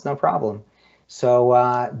catching rats no problem. So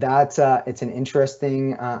it's an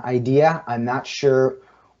interesting idea. I'm not sure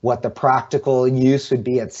what the practical use would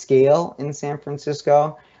be at scale in San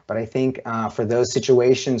Francisco, but I think for those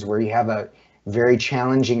situations where you have a very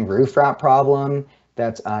challenging roof rat problem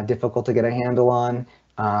that's difficult to get a handle on,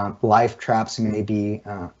 live traps may be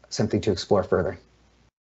something to explore further.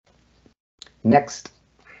 Next.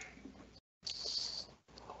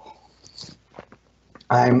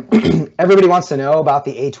 Everybody wants to know about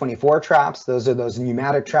the A24 traps. Those are those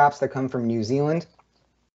pneumatic traps that come from New Zealand.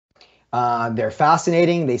 They're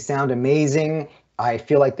fascinating. They sound amazing. I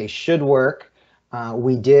feel like they should work.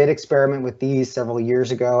 We did experiment with these several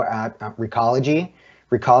years ago at Recology.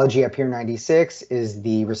 Recology at Pier 96 is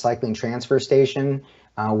the recycling transfer station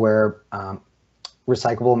where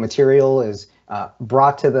recyclable material is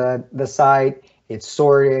brought to the site, it's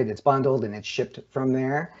sorted, it's bundled, and it's shipped from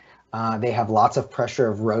there. They have lots of pressure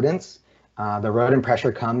of rodents. The rodent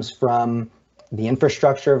pressure comes from the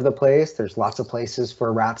infrastructure of the place. There's lots of places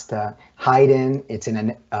for rats to hide in. It's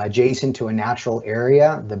adjacent to a natural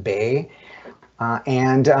area, the bay,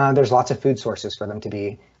 and there's lots of food sources for them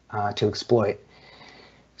to exploit.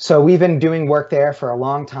 So we've been doing work there for a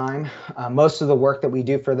long time. Most of the work that we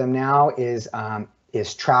do for them now is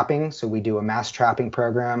trapping. So we do a mass trapping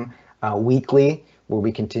program weekly where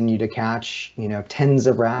we continue to catch, tens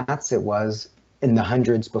of rats. It was in the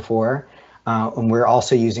hundreds before. And we're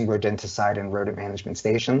also using rodenticide and rodent management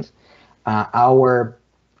stations. Our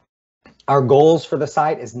goals for the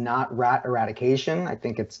site is not rat eradication. I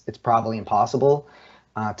think it's probably impossible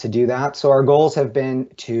to do that. So our goals have been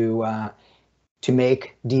to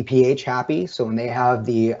make DPH happy. So when they have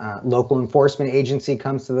the local enforcement agency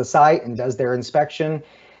comes to the site and does their inspection,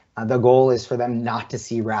 the goal is for them not to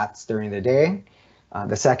see rats during the day.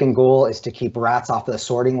 The second goal is to keep rats off the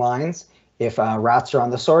sorting lines. If rats are on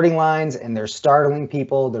the sorting lines and they're startling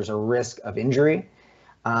people, there's a risk of injury.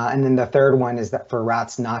 And then the third one is that for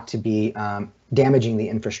rats not to be damaging the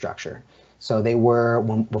infrastructure. So they were,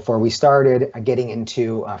 before we started, getting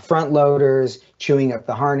into front loaders, chewing up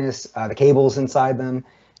the harness, the cables inside them,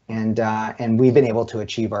 and we've been able to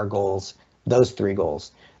achieve our goals, those three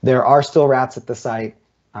goals. There are still rats at the site,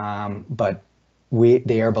 but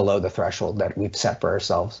they are below the threshold that we've set for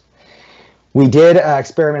ourselves. We did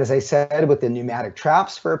experiment, as I said, with the pneumatic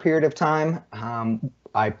traps for a period of time.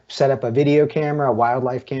 I set up a video camera, a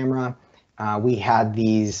wildlife camera. We had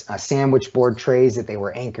these sandwich board trays that they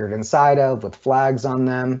were anchored inside of with flags on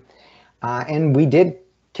them. And we did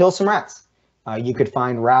kill some rats. You could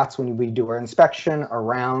find rats when we do our inspection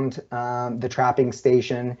around the trapping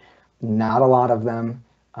station. Not a lot of them.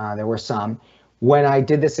 There were some. When I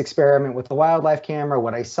did this experiment with the wildlife camera,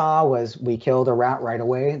 what I saw was we killed a rat right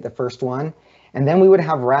away, the first one. And then we would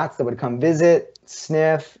have rats that would come visit,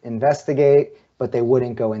 sniff, investigate, but they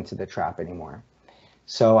wouldn't go into the trap anymore.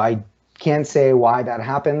 So I can't say why that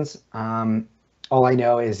happens. All I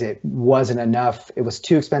know is it wasn't enough. It was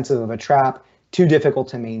too expensive of a trap, too difficult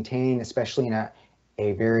to maintain, especially in a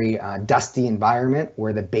very dusty environment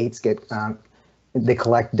where the baits get, they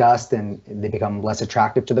collect dust and they become less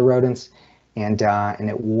attractive to the rodents, and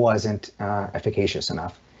it wasn't efficacious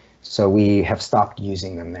enough. So we have stopped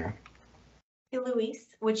using them there. Hey, Luis,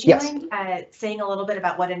 would you mind saying a little bit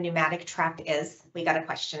about what a pneumatic trap is? We got a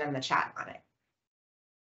question in the chat on it.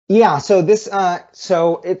 Yeah, so this,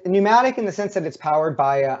 pneumatic in the sense that it's powered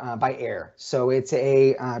by air. So it's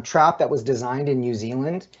a trap that was designed in New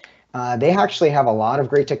Zealand. They actually have a lot of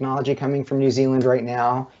great technology coming from New Zealand right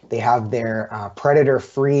now. They have their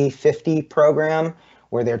predator-free 50 program,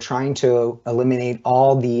 where they're trying to eliminate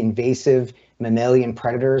all the invasive mammalian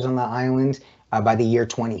predators on the island by the year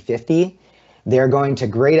 2050. They're going to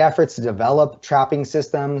great efforts to develop trapping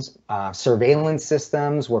systems, surveillance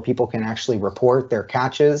systems where people can actually report their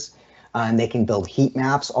catches, and they can build heat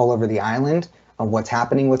maps all over the island of what's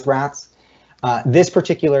happening with rats. This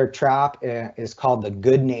particular trap is called the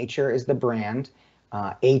Good Nature is the brand.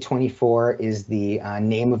 A24 is the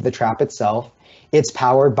name of the trap itself. It's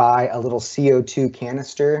powered by a little CO2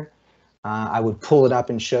 canister. I would pull it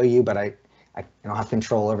up and show you, but I don't have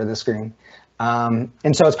control over the screen.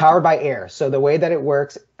 And so it's powered by air. So the way that it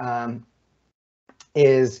works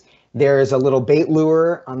is there's a little bait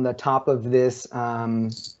lure on the top of this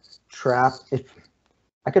trap. If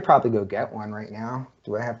I could probably go get one right now.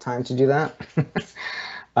 Do I have time to do that?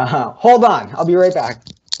 Hold on, I'll be right back.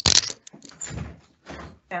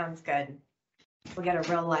 Sounds good. We'll get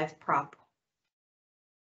a real live prop.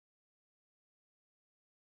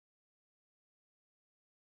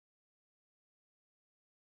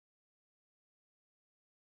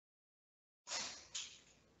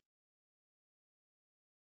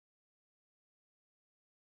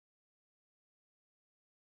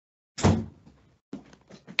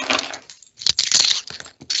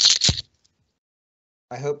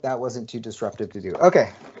 I hope that wasn't too disruptive to do.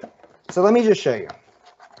 Okay, so let me just show you.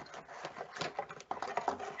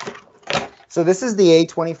 So this is the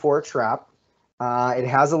A24 trap. It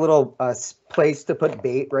has a little place to put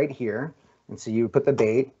bait right here. And so you put the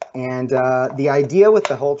bait. And the idea with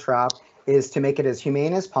the whole trap is to make it as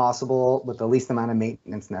humane as possible with the least amount of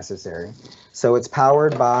maintenance necessary. So it's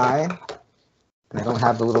powered by, and I don't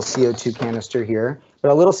have the little CO2 canister here, but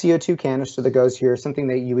a little CO2 canister that goes here, something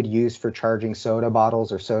that you would use for charging soda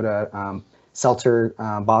bottles or soda seltzer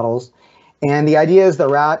bottles. And the idea is the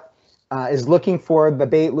rat is looking for the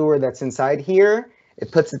bait lure that's inside here.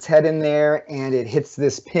 It puts its head in there and it hits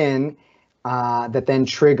this pin that then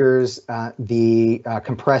triggers the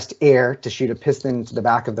compressed air to shoot a piston into the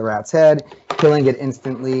back of the rat's head, killing it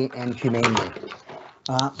instantly and humanely.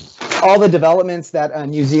 All the developments that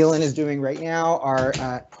New Zealand is doing right now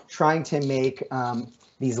are trying to make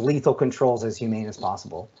these lethal controls as humane as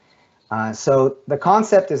possible. So the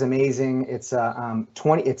concept is amazing. It's it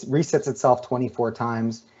resets itself 24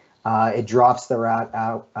 times. It drops the rat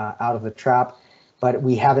out of the trap, but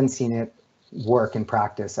we haven't seen it work in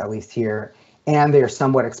practice, at least here. And they're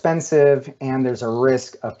somewhat expensive, and there's a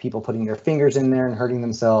risk of people putting their fingers in there and hurting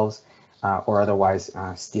themselves, or otherwise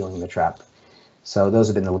stealing the trap. So those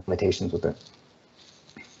have been the limitations with it.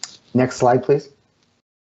 Next slide, please.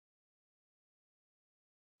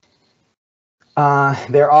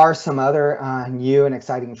 There are some other new and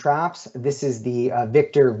exciting traps. This is the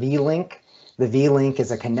Victor V-Link. The V-Link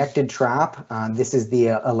is a connected trap. This is the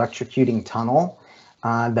electrocuting tunnel.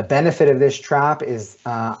 The benefit of this trap is,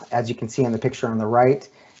 as you can see on the picture on the right,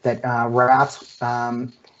 that rats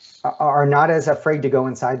are not as afraid to go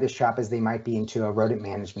inside this trap as they might be into a rodent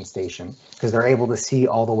management station, because they're able to see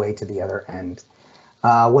all the way to the other end.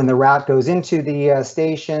 When the rat goes into the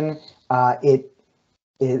station,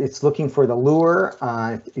 it's looking for the lure.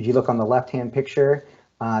 If you look on the left-hand picture,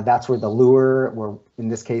 that's where the lure, or in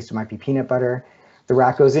this case, it might be peanut butter. The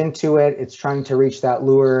rat goes into it, it's trying to reach that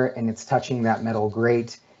lure, and it's touching that metal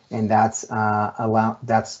grate, and that's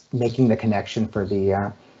making the connection for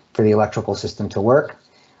the electrical system to work.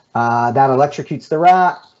 That electrocutes the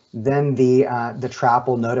rat, then the trap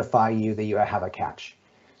will notify you that you have a catch.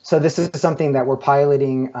 So this is something that we're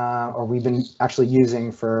piloting, or we've been actually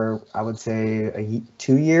using for, I would say,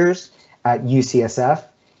 2 years at UCSF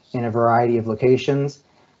in a variety of locations.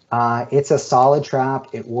 It's a solid trap.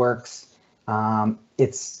 It works.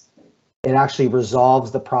 It actually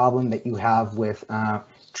resolves the problem that you have with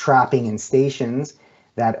trapping in stations,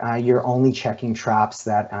 that you're only checking traps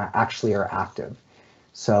that actually are active.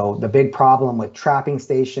 So the big problem with trapping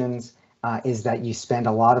stations is that you spend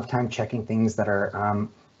a lot of time checking things that are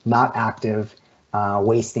not active,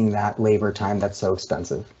 wasting that labor time that's so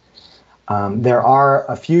expensive. There are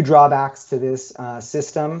a few drawbacks to this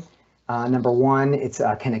system. Number one, it's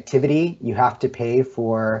connectivity. You have to pay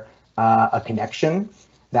for a connection.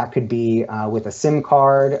 That could be with a SIM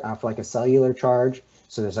card for like a cellular charge.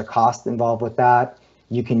 So there's a cost involved with that.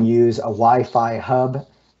 You can use a Wi-Fi hub,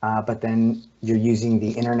 but then you're using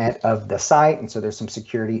the internet of the site. And so there's some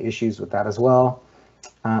security issues with that as well.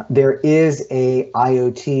 There is a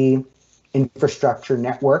IoT infrastructure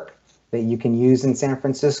network that you can use in San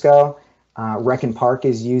Francisco. Rec and Park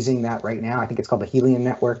is using that right now. I think it's called the Helium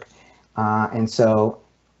Network. And so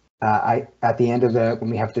at the end of when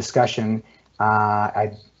we have discussion,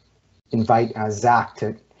 I invite Zach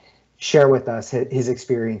to share with us his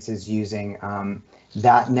experiences using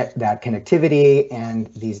that connectivity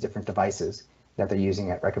and these different devices that they're using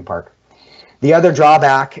at Rec and Park. The other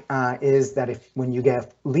drawback is that when you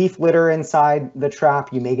get leaf litter inside the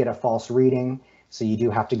trap, you may get a false reading. So you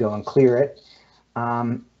do have to go and clear it.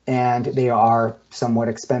 And they are somewhat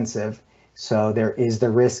expensive. So there is the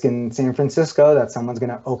risk in San Francisco that someone's going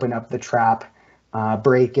to open up the trap,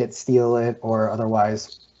 break it, steal it, or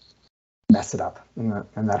otherwise mess it up. And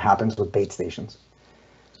that happens with bait stations.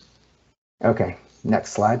 Okay,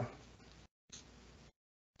 next slide.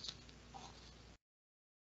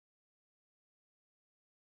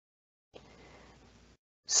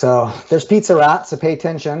 So there's pizza rat, so pay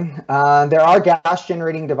attention. There are gas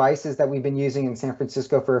generating devices that we've been using in San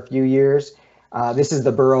Francisco for a few years. This is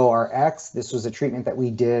the Burrow RX. This was a treatment that we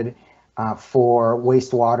did for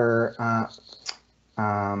wastewater,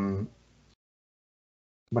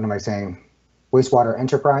 what am I saying? Wastewater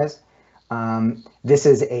enterprise. This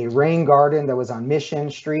is a rain garden that was on Mission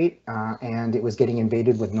Street and it was getting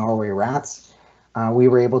invaded with Norway rats. We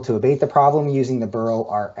were able to abate the problem using the Burrow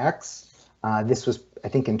RX. This was, I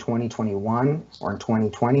think, in 2021 or in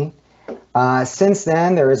 2020. Since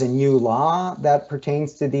then, there is a new law that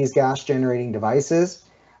pertains to these gas generating devices.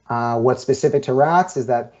 What's specific to rats is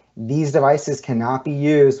that these devices cannot be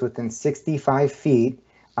used within 65 feet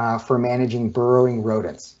for managing burrowing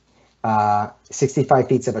rodents. 65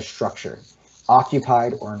 feet of a structure,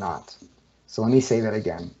 occupied or not. So let me say that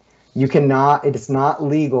again. You cannot, it is not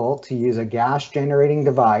legal to use a gas generating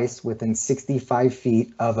device within 65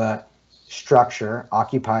 feet of a structure,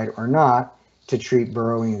 occupied or not, to treat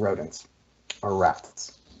burrowing rodents or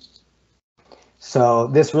rats. So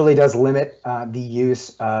this really does limit the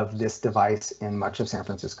use of this device in much of San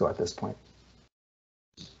Francisco at this point.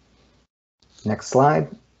 Next slide.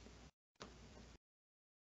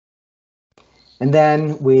 And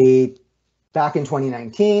then back in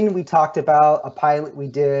 2019, we talked about a pilot we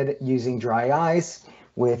did using dry ice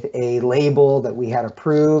with a label that we had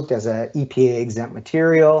approved as an EPA exempt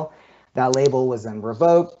material. That label was then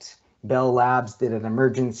revoked. Bell Labs did an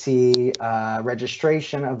emergency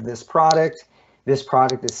registration of this product. This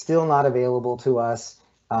product is still not available to us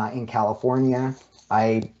in California.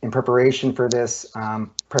 In preparation for this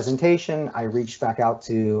presentation, I reached back out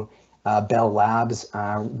to Bell Labs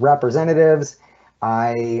representatives.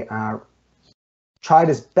 I tried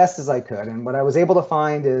as best as I could, and what I was able to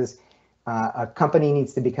find is a company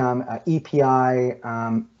needs to become an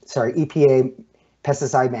EPA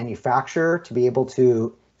pesticide manufacturer to be able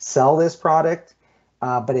to sell this product,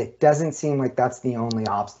 but it doesn't seem like that's the only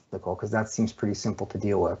obstacle because that seems pretty simple to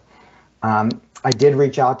deal with. I did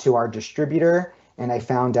reach out to our distributor and I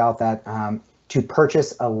found out that to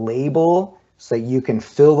purchase a label so that you can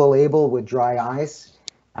fill the label with dry ice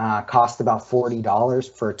cost about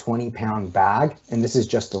 $40 for a 20-pound bag, and this is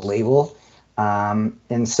just a label.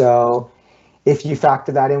 And so if you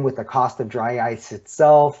factor that in with the cost of dry ice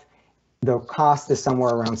itself, the cost is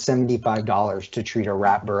somewhere around $75 to treat a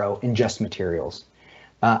rat burrow in just materials.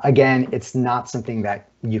 Again, it's not something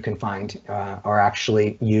that you can find or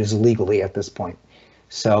actually use legally at this point.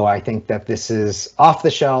 So I think that this is off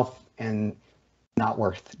the shelf and not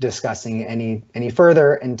worth discussing any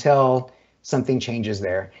further until something changes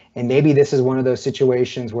there. And maybe this is one of those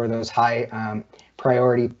situations where those high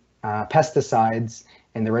priority pesticides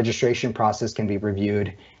and the registration process can be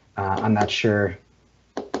reviewed. I'm not sure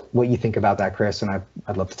what you think about that, Chris, and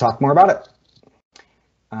I'd love to talk more about it.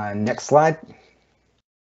 Next slide.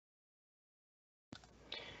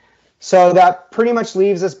 So that pretty much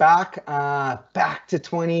leaves us back to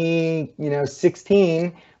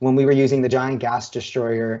 2016 when we were using the giant gas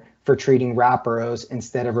destroyer for treating rat burrows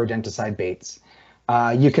instead of rodenticide baits.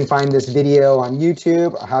 You can find this video on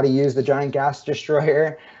YouTube, how to use the giant gas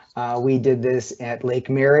destroyer. We did this at Lake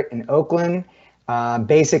Merritt in Oakland.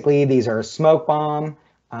 Basically, these are a smoke bomb.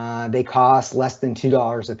 They cost less than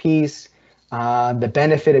 $2 a piece. The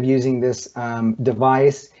benefit of using this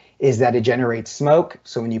device is that it generates smoke.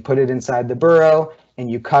 So when you put it inside the burrow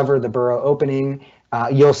and you cover the burrow opening,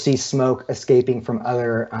 you'll see smoke escaping from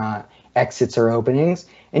other exits or openings,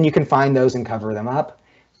 and you can find those and cover them up.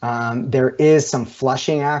 There is some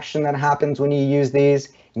flushing action that happens when you use these.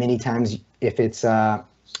 Many times, if it's a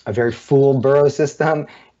very full burrow system,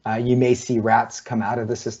 you may see rats come out of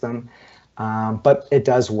the system, but it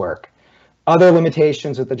does work. Other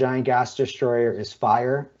limitations with the giant gas destroyer is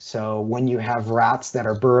fire. So when you have rats that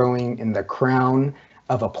are burrowing in the crown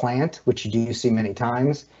of a plant, which you do see many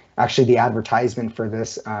times, actually the advertisement for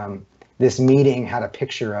this this meeting had a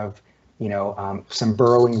picture of, some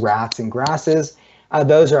burrowing rats in grasses.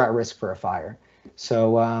 Those are at risk for a fire.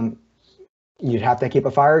 So you'd have to keep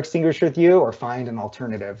a fire extinguisher with you or find an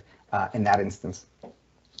alternative in that instance.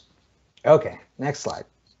 Okay, next slide.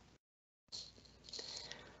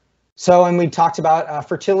 So, and we talked about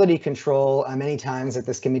fertility control many times at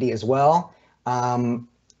this committee as well.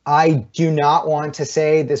 I do not want to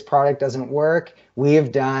say this product doesn't work. We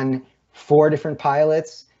have done 4 different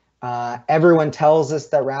pilots. Everyone tells us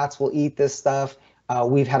that rats will eat this stuff.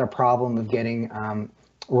 We've had a problem of getting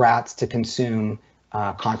rats to consume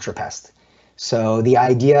ContraPest. So the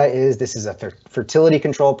idea is this is a fertility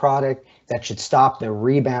control product that should stop the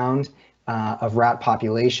rebound of rat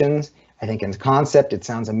populations. I think in concept, it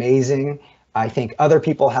sounds amazing. I think other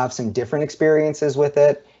people have some different experiences with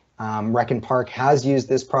it. Rec and Park has used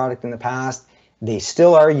this product in the past. They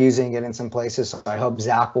still are using it in some places. So I hope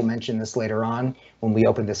Zach will mention this later on when we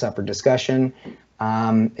open this up for discussion.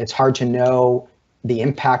 It's hard to know the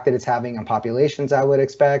impact that it's having on populations, I would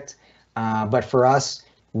expect. But for us,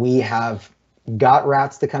 we have got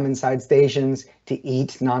rats to come inside stations to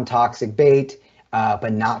eat non-toxic bait,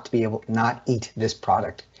 but not eat this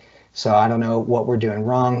product. So I don't know what we're doing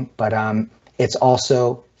wrong, but it's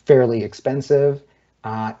also fairly expensive.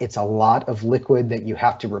 It's a lot of liquid that you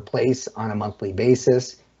have to replace on a monthly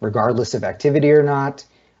basis, regardless of activity or not.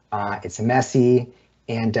 It's messy.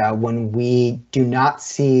 And when we do not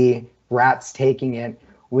see rats taking it,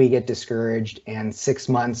 we get discouraged, and 6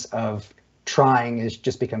 months of trying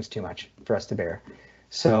just becomes too much for us to bear.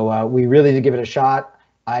 So we really did give it a shot.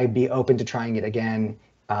 I'd be open to trying it again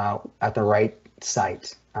at the right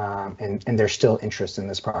site. And there's still interest in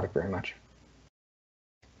this product very much.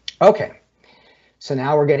 Okay, so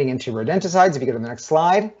now we're getting into rodenticides. If you go to the next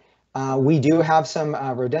slide, we do have some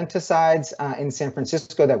rodenticides in San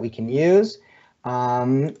Francisco that we can use.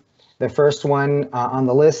 The first one on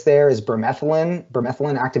the list there is bromethalin.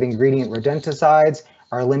 Bromethalin active ingredient rodenticides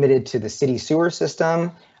are limited to the city sewer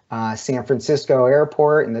system, San Francisco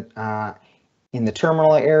airport in the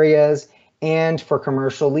terminal areas, and for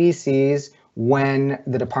commercial leases when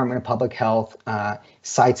the Department of Public Health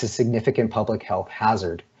cites a significant public health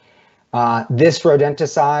hazard. This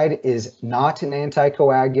rodenticide is not an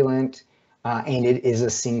anticoagulant, and it is a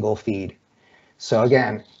single feed. So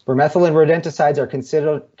again, bromethalin rodenticides are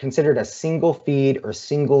considered a single feed or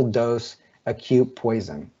single dose acute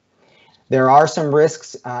poison. There are some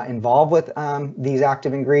risks involved with these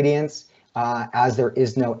active ingredients, as there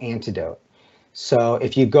is no antidote. So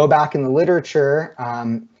if you go back in the literature,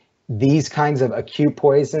 these kinds of acute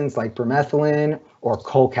poisons like bromethalin or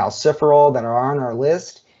cholecalciferol that are on our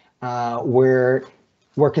list were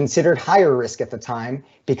considered higher risk at the time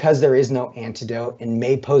because there is no antidote and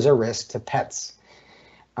may pose a risk to pets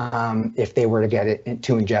if they were to get it,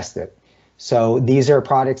 to ingest it. So these are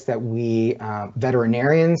products that we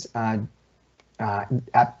veterinarians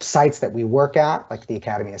at sites that we work at, like the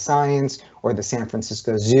Academy of Science or the San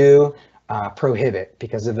Francisco Zoo, prohibit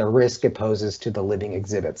because of the risk it poses to the living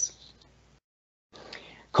exhibits.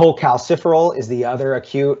 Cholecalciferol is the other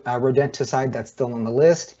acute rodenticide that's still on the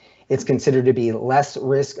list. It's considered to be less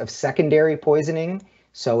risk of secondary poisoning.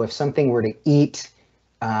 So if something were to eat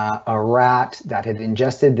a rat that had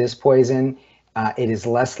ingested this poison, it is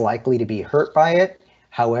less likely to be hurt by it.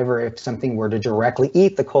 However, if something were to directly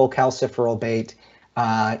eat the cholecalciferol bait,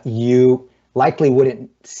 you likely wouldn't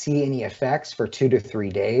see any effects for 2 to 3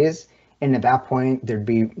 days. And at that point, there'd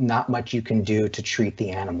be not much you can do to treat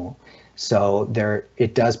the animal. So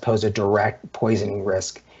it does pose a direct poisoning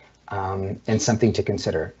risk and something to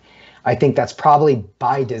consider. I think that's probably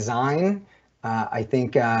by design. I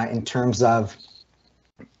think in terms of,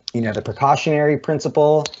 the precautionary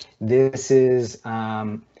principle, this is,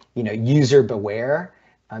 user beware.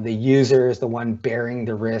 The user is the one bearing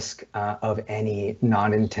the risk of any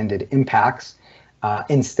non-intended impacts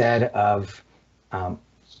instead of,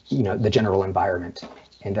 the general environment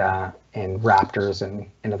and raptors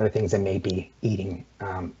and other things that may be eating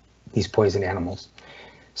these poison animals.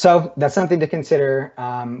 So that's something to consider.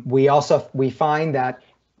 We find that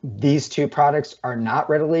these two products are not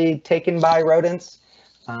readily taken by rodents.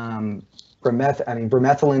 Bromethyl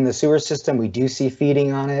the sewer system, we do see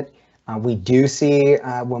feeding on it. We do see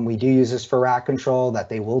when we do use this for rat control that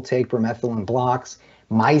they will take bromethyl blocks.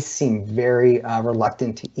 Mice seem very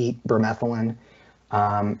reluctant to eat bromethyl,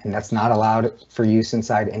 and that's not allowed for use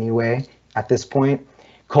inside anyway at this point.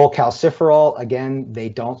 Cholecalciferol, again, they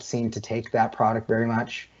don't seem to take that product very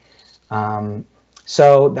much.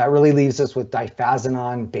 So that really leaves us with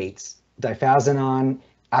difazinon baits. Difazinon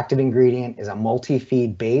active ingredient is a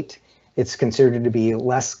multi-feed bait. It's considered to be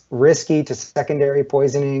less risky to secondary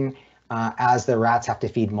poisoning as the rats have to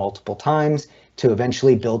feed multiple times to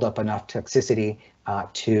eventually build up enough toxicity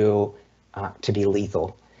to be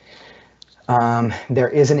lethal. There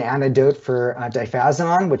is an antidote for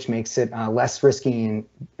difazinon, which makes it less risky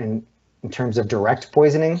in terms of direct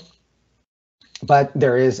poisoning, but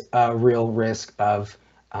there is a real risk of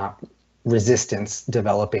resistance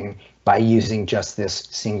developing by using just this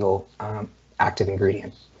single active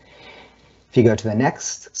ingredient. If you go to the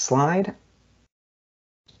next slide.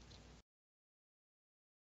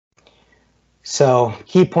 So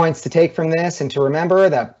key points to take from this and to remember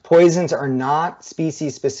that poisons are not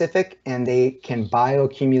species specific and they can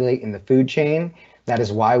bioaccumulate in the food chain. That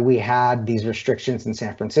is why we had these restrictions in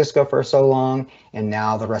San Francisco for so long, and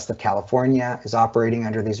now the rest of California is operating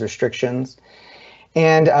under these restrictions.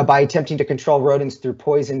 And by attempting to control rodents through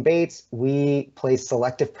poison baits, we place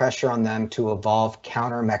selective pressure on them to evolve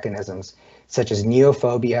counter mechanisms such as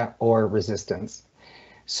neophobia or resistance.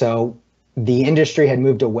 So the industry had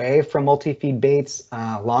moved away from multi-feed baits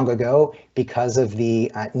long ago because of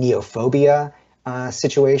the neophobia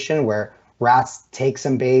situation where rats take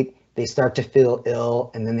some bait, they start to feel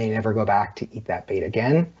ill, and then they never go back to eat that bait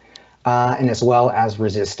again, and as well as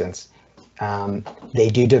resistance. They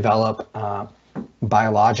do develop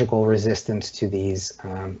biological resistance to these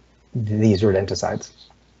rodenticides.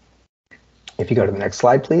 If you go to the next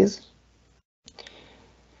slide, please.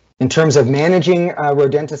 In terms of managing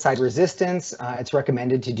rodenticide resistance, it's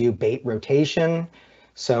recommended to do bait rotation.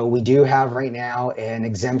 So we do have right now an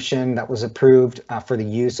exemption that was approved for the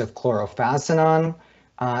use of chlorophacinon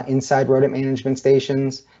inside rodent management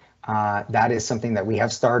stations. That is something that we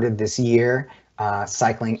have started this year,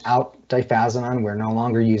 cycling out difazinon. We're no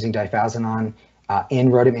longer using difazinon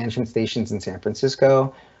in rodent management stations in San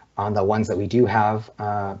Francisco on the ones that we do have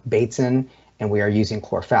baits in, and we are using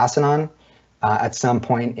chlorophacinon. At some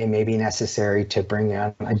point, it may be necessary to bring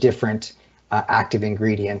in a different active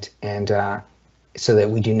ingredient, and so that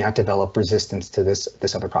we do not develop resistance to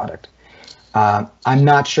this other product. I'm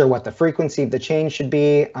not sure what the frequency of the change should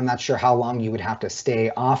be. I'm not sure how long you would have to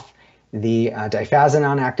stay off the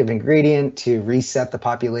difazinon active ingredient to reset the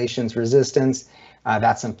population's resistance.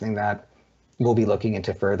 That's something that we'll be looking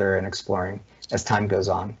into further and exploring as time goes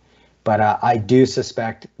on. But I do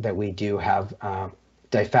suspect that we do have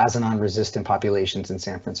difazinon resistant populations in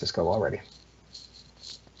San Francisco already.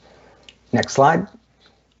 Next slide.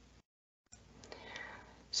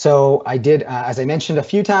 So I did, as I mentioned a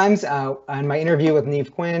few times on my interview with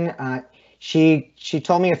Neve Quinn, she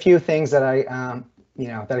told me a few things that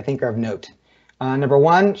I think are of note. Number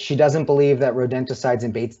one, she doesn't believe that rodenticides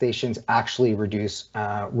in bait stations actually reduce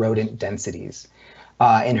rodent densities.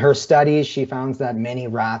 In her studies, she found that many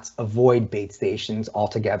rats avoid bait stations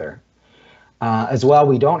altogether. As well,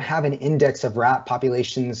 we don't have an index of rat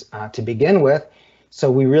populations to begin with, so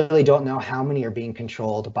we really don't know how many are being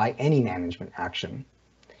controlled by any management action.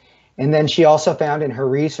 And then she also found in her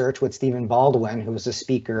research with Stephen Baldwin, who was a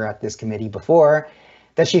speaker at this committee before,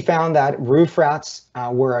 that she found that roof rats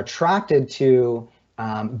were attracted to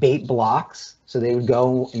bait blocks. So they would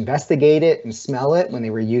go investigate it and smell it when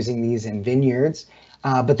they were using these in vineyards,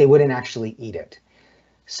 but they wouldn't actually eat it.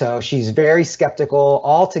 So she's very skeptical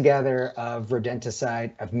altogether of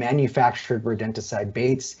rodenticide, of manufactured rodenticide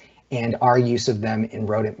baits and our use of them in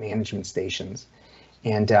rodent management stations.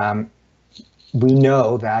 And we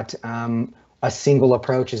know that a single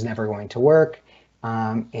approach is never going to work.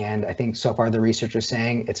 And I think so far the research is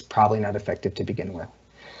saying it's probably not effective to begin with.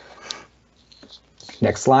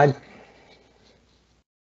 Next slide.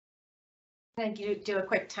 Can I do a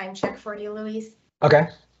quick time check for you, Luis? Okay.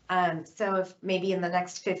 So if maybe in the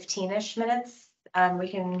next 15-ish minutes, we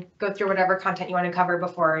can go through whatever content you want to cover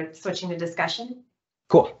before switching to discussion.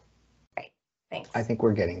 Cool. Great, thanks. I think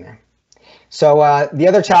we're getting there. So the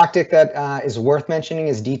other tactic that is worth mentioning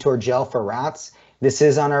is detour gel for rats. This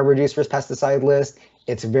is on our reduce risk pesticide list.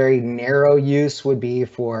 Its very narrow use would be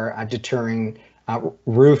for deterring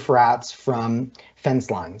roof rats from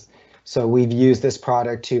fence lines. So we've used this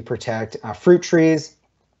product to protect fruit trees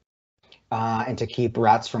and to keep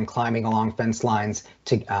rats from climbing along fence lines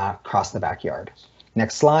to cross the backyard.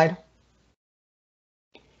 Next slide.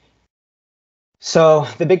 So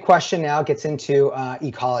the big question now gets into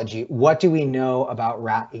ecology. What do we know about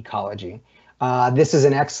rat ecology? This is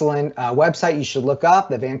an excellent website you should look up,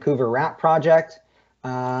 the Vancouver Rat Project.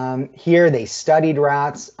 Here they studied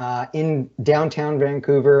rats in downtown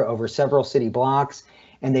Vancouver over several city blocks,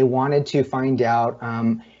 and they wanted to find out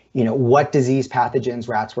what disease pathogens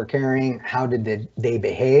rats were carrying, how did they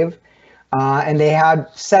behave, and they had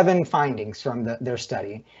 7 findings from their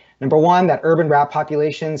study. Number 1, that urban rat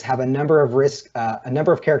populations have a number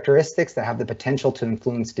of characteristics that have the potential to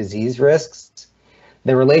influence disease risks.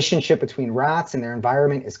 The relationship between rats and their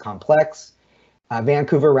environment is complex.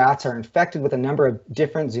 Vancouver rats are infected with a number of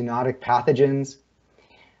different zoonotic pathogens.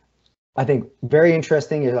 I think very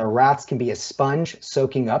interesting is that rats can be a sponge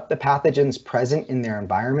soaking up the pathogens present in their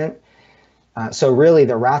environment. So really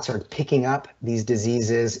the rats are picking up these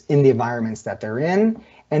diseases in the environments that they're in,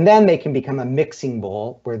 and then they can become a mixing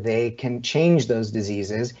bowl where they can change those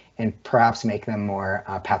diseases and perhaps make them more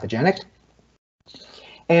pathogenic.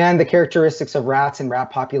 And the characteristics of rats and rat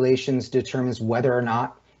populations determines whether or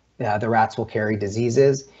not the rats will carry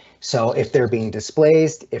diseases. So if they're being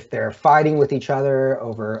displaced, if they're fighting with each other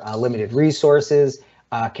over limited resources,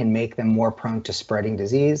 can make them more prone to spreading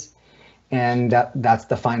disease. And that's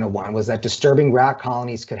the final one, was that disturbing rat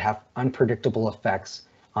colonies could have unpredictable effects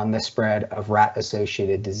on the spread of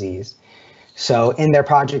rat-associated disease. So in their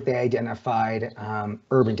project, they identified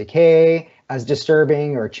urban decay as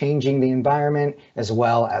disturbing or changing the environment, as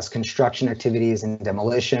well as construction activities and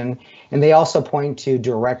demolition. And they also point to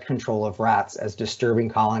direct control of rats as disturbing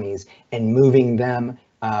colonies and moving them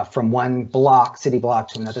from one city block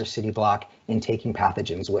to another city block and taking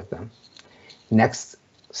pathogens with them. Next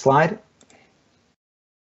slide.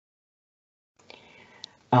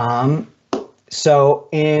 So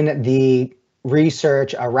in the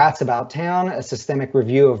research, Rats About Town, a systemic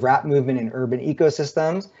review of rat movement in urban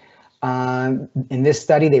ecosystems. In this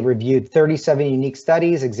study, they reviewed 37 unique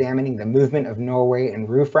studies examining the movement of Norway and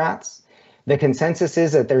roof rats. The consensus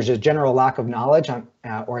is that there's a general lack of knowledge on,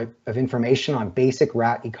 or of information on basic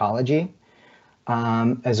rat ecology.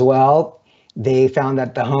 As well, they found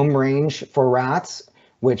that the home range for rats,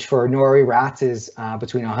 which for Norway rats is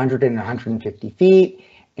between 100 and 150 feet,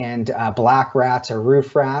 and black rats or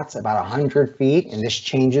roof rats about 100 feet, and this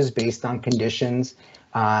changes based on conditions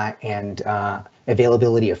and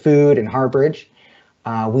availability of food and harborage.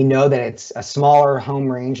 We know that it's a smaller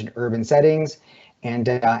home range in urban settings, and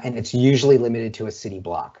it's usually limited to a city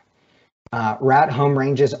block. Rat home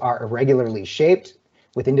ranges are irregularly shaped,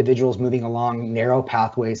 with individuals moving along narrow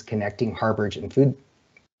pathways connecting harborage and food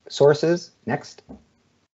sources. Next.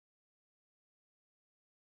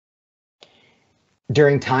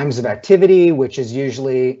 During times of activity, which is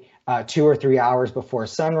usually 2 or 3 hours before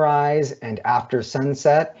sunrise and after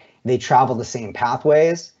sunset, they travel the same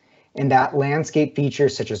pathways, and that landscape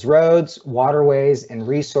features such as roads, waterways, and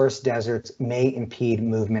resource deserts may impede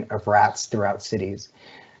movement of rats throughout cities.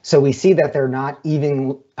 So we see that they're not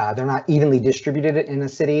evenly distributed in a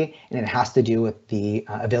city, and it has to do with the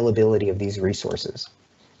availability of these resources.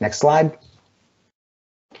 Next slide.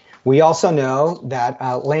 We also know that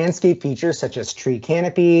landscape features such as tree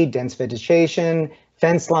canopy, dense vegetation,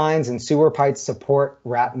 fence lines, and sewer pipes support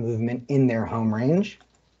rat movement in their home range.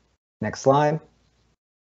 Next slide.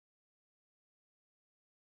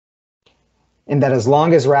 And that as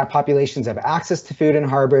long as rat populations have access to food and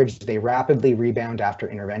harborage, they rapidly rebound after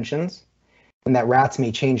interventions. And that rats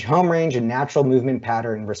may change home range and natural movement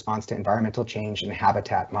pattern in response to environmental change and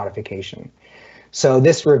habitat modification. So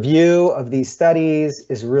this review of these studies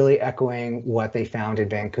is really echoing what they found in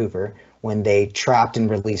Vancouver when they trapped and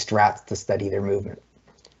released rats to study their movement.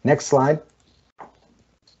 Next slide.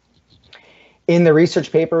 In the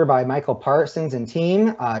research paper by Michael Parsons and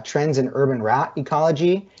team, Trends in Urban Rat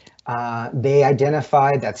Ecology, they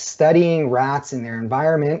identified that studying rats in their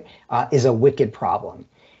environment is a wicked problem.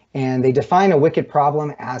 And they define a wicked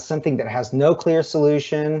problem as something that has no clear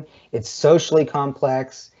solution, it's socially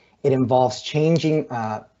complex, it involves changing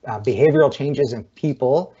behavioral changes in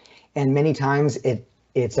people, and many times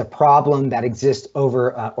it's a problem that exists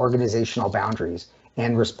over organizational boundaries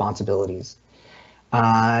and responsibilities.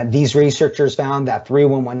 These researchers found that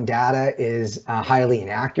 311 data is highly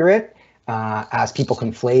inaccurate as people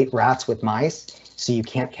conflate rats with mice, so you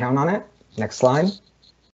can't count on it. Next slide.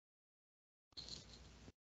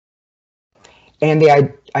 And they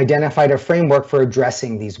identified a framework for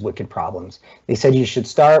addressing these wicked problems. They said you should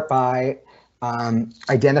start by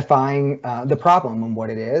identifying the problem and what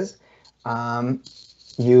it is.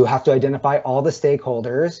 You have to identify all the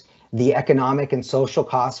stakeholders, the economic and social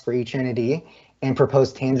costs for each entity, and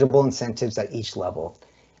propose tangible incentives at each level,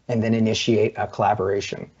 and then initiate a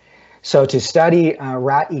collaboration. So to study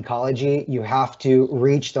rat ecology, you have to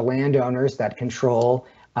reach the landowners that control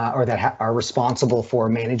or that are responsible for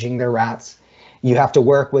managing their rats. You have to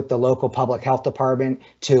work with the local public health department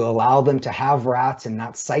to allow them to have rats and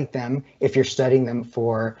not cite them if you're studying them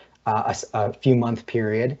for a few month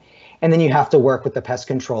period. And then you have to work with the pest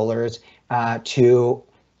controllers to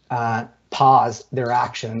pause their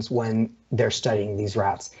actions when they're studying these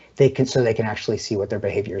rats. So they can actually see what their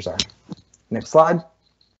behaviors are. Next slide.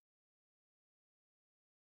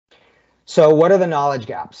 So what are the knowledge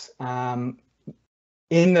gaps?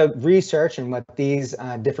 In the research, and what these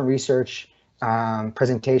different research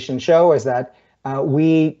presentations show is that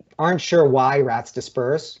we aren't sure why rats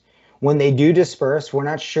disperse. When they do disperse, we're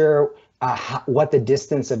not sure what the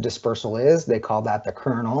distance of dispersal is. They call that the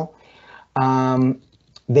kernel.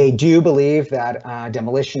 They do believe that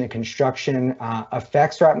demolition and construction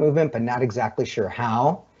affects rat movement, but not exactly sure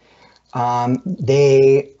how.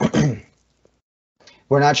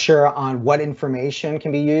 We're not sure on what information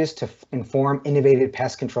can be used to inform innovative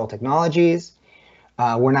pest control technologies.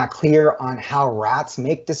 We're not clear on how rats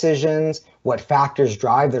make decisions, what factors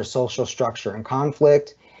drive their social structure and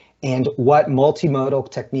conflict, and what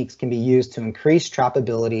multimodal techniques can be used to increase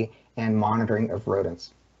trappability and monitoring of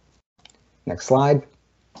rodents. Next slide.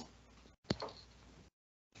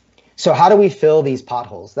 So how do we fill these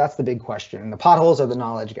potholes? That's the big question. The potholes are the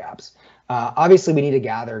knowledge gaps. Obviously, we need to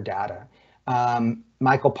gather data.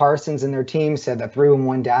 Michael Parsons and their team said that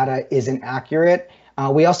 311 data isn't accurate.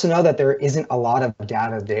 We also know that there isn't a lot of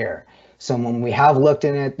data there. So when we have looked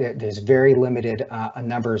in it, there's very limited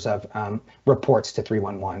numbers of reports to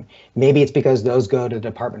 311. Maybe it's because those go to the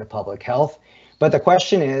Department of Public Health. But the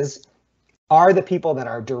question is, are the people that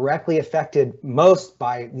are directly affected most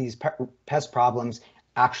by these pest problems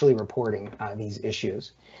actually reporting these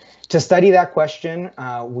issues? To study that question,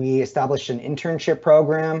 we established an internship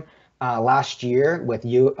program last year with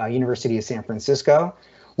University of San Francisco.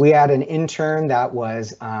 We had an intern that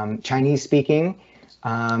was Chinese speaking,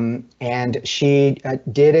 and she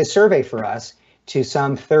did a survey for us to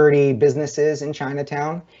some 30 businesses in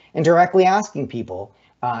Chinatown and directly asking people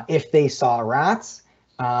if they saw rats,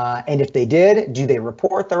 and if they did, do they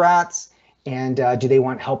report the rats, and do they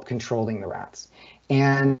want help controlling the rats?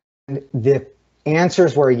 And the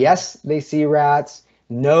answers were yes, they see rats,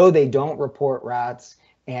 no, they don't report rats,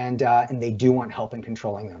 and they do want help in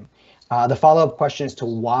controlling them. The follow-up question is to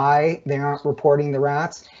why they aren't reporting the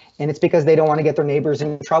rats, and it's because they don't want to get their neighbors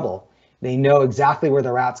in trouble. They know exactly where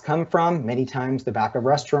the rats come from, many times the back of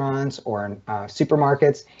restaurants or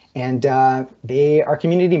supermarkets, and they are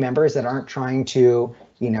community members that aren't trying to,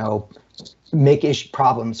 make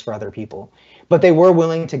problems for other people. But they were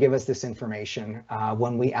willing to give us this information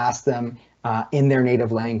when we asked them in their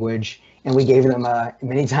native language, and we gave them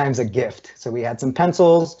many times a gift. So we had some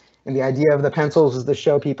pencils, and the idea of the pencils was to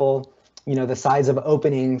show people, the size of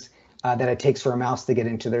openings that it takes for a mouse to get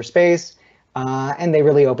into their space. And they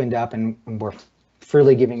really opened up and were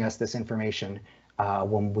freely giving us this information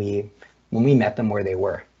when we met them where they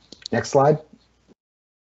were. Next slide.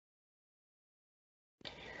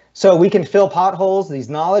 So we can fill potholes, these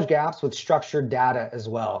knowledge gaps, with structured data as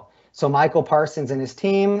well. So Michael Parsons and his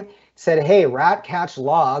team said, hey, rat catch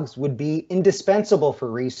logs would be indispensable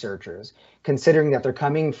for researchers, considering that they're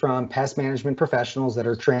coming from pest management professionals that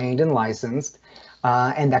are trained and licensed,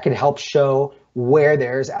 and that could help show where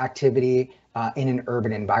there's activity in an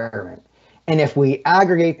urban environment. And if we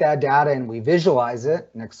aggregate that data and we visualize it,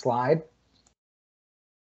 next slide,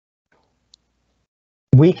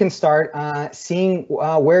 we can start seeing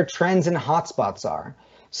where trends and hotspots are.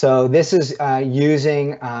 So this is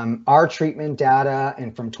using our treatment data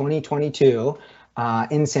and from 2022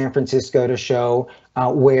 in San Francisco to show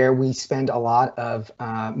where we spend a lot of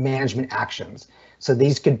management actions. So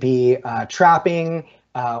these could be trapping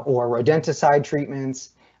or rodenticide treatments.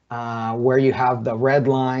 Where you have the red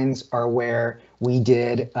lines are where we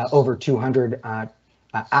did over 200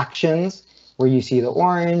 actions. Where you see the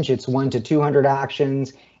orange, it's 1 to 200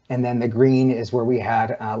 actions, and then the green is where we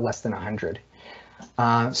had less than 100.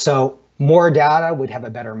 So more data would have a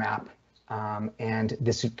better map, and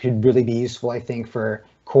this could really be useful, I think, for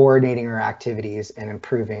coordinating our activities and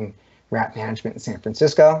improving rat management in San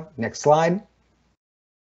Francisco. Next slide.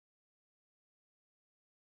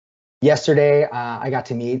 Yesterday, I got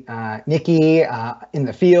to meet Nikki in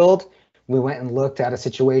the field. We went and looked at a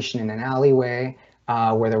situation in an alleyway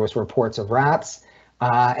where there was reports of rats,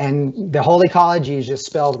 and the whole ecology is just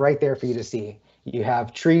spelled right there for you to see. You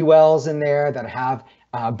have tree wells in there that have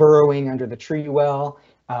burrowing under the tree well.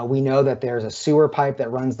 We know that there's a sewer pipe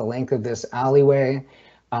that runs the length of this alleyway.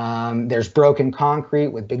 There's broken concrete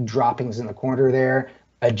with big droppings in the corner there,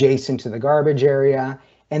 adjacent to the garbage area.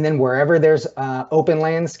 And then wherever there's open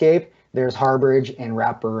landscape, there's harborage and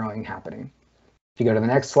rat burrowing happening. If you go to the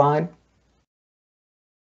next slide.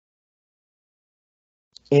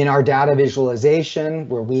 In our data visualization,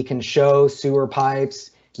 where we can show sewer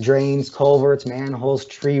pipes, drains, culverts, manholes,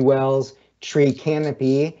 tree wells, tree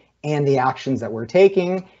canopy, and the actions that we're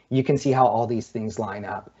taking, you can see how all these things line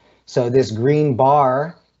up. So this green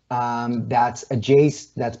bar that's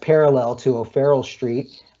parallel to O'Farrell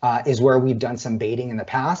Street is where we've done some baiting in the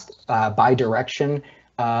past by direction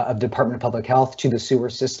of Department of Public Health to the sewer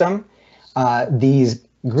system. These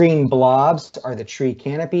green blobs are the tree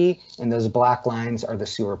canopy, and those black lines are the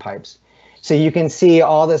sewer pipes. So you can see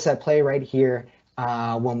all this at play right here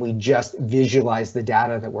when we just visualize the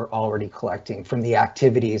data that we're already collecting from the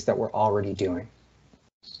activities that we're already doing.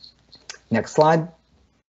 Next slide.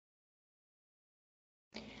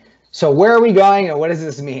 So where are we going and what does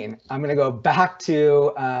this mean? I'm going to go back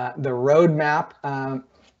to the roadmap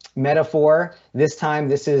metaphor. This time,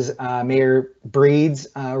 this is Mayor Breed's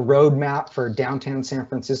roadmap for downtown San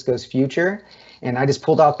Francisco's future. And I just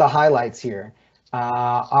pulled out the highlights here.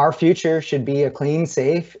 Our future should be a clean,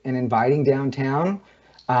 safe, and inviting downtown.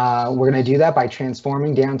 We're going to do that by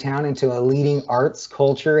transforming downtown into a leading arts,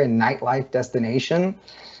 culture, and nightlife destination.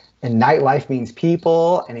 And nightlife means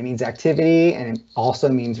people, and it means activity, and it also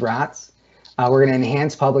means rats. We're going to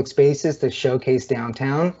enhance public spaces to showcase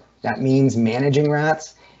downtown. That means managing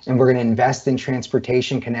rats. And we're going to invest in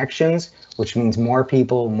transportation connections, which means more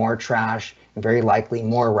people, more trash, and very likely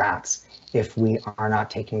more rats if we are not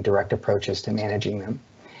taking direct approaches to managing them.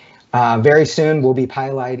 Very soon, we'll be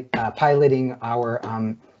piloting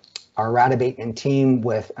our rat abatement team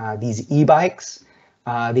with these e-bikes.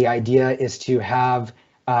 The idea is to have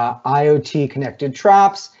IoT connected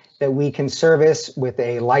traps that we can service with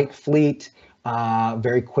a light fleet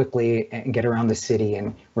very quickly and get around the city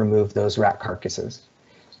and remove those rat carcasses.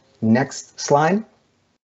 Next slide.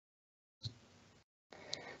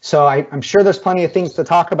 So I'm sure there's plenty of things to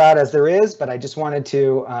talk about as there is, but I just wanted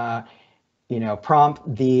to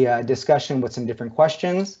prompt the discussion with some different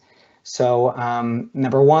questions. So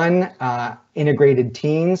number one, integrated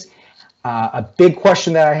teams. A big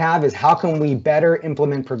question that I have is how can we better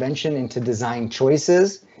implement prevention into design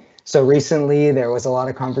choices? So recently there was a lot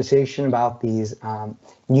of conversation about these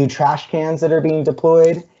new trash cans that are being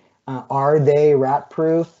deployed. Are they rat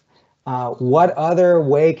proof? What other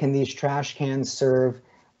way can these trash cans serve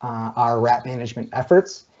our rat management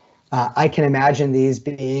efforts? I can imagine these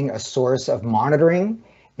being a source of monitoring.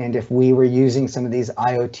 And if we were using some of these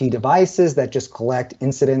IoT devices that just collect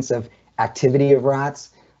incidents of activity of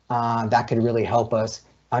rats, that could really help us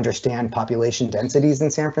understand population densities in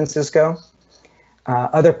San Francisco.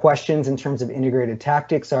 Other questions in terms of integrated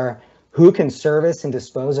tactics are who can service and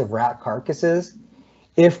dispose of rat carcasses?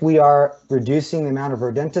 If we are reducing the amount of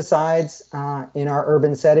rodenticides in our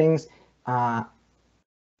urban settings,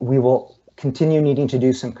 we will continue needing to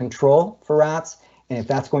do some control for rats. And if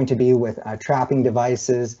that's going to be with trapping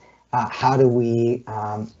devices, how do we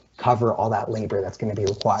cover all that labor that's going to be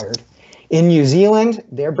required? In New Zealand,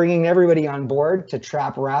 they're bringing everybody on board to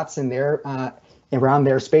trap rats in their around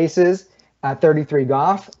their spaces. 33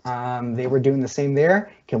 Goff, they were doing the same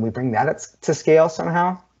there. Can we bring that to scale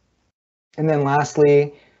somehow? And then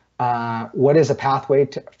lastly, what is a pathway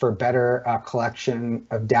for better collection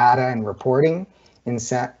of data and reporting in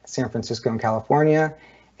San Francisco and California?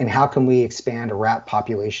 And how can we expand rat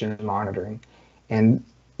population monitoring? And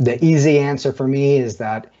the easy answer for me is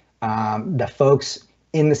that the folks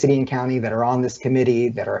in the city and county that are on this committee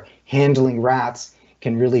that are handling rats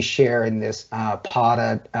can really share in this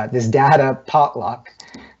this data potluck,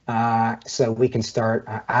 so we can start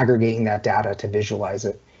aggregating that data to visualize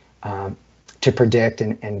it, to predict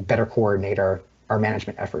and better coordinate our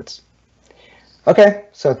management efforts. Okay,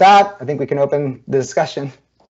 so with that, I think we can open the discussion.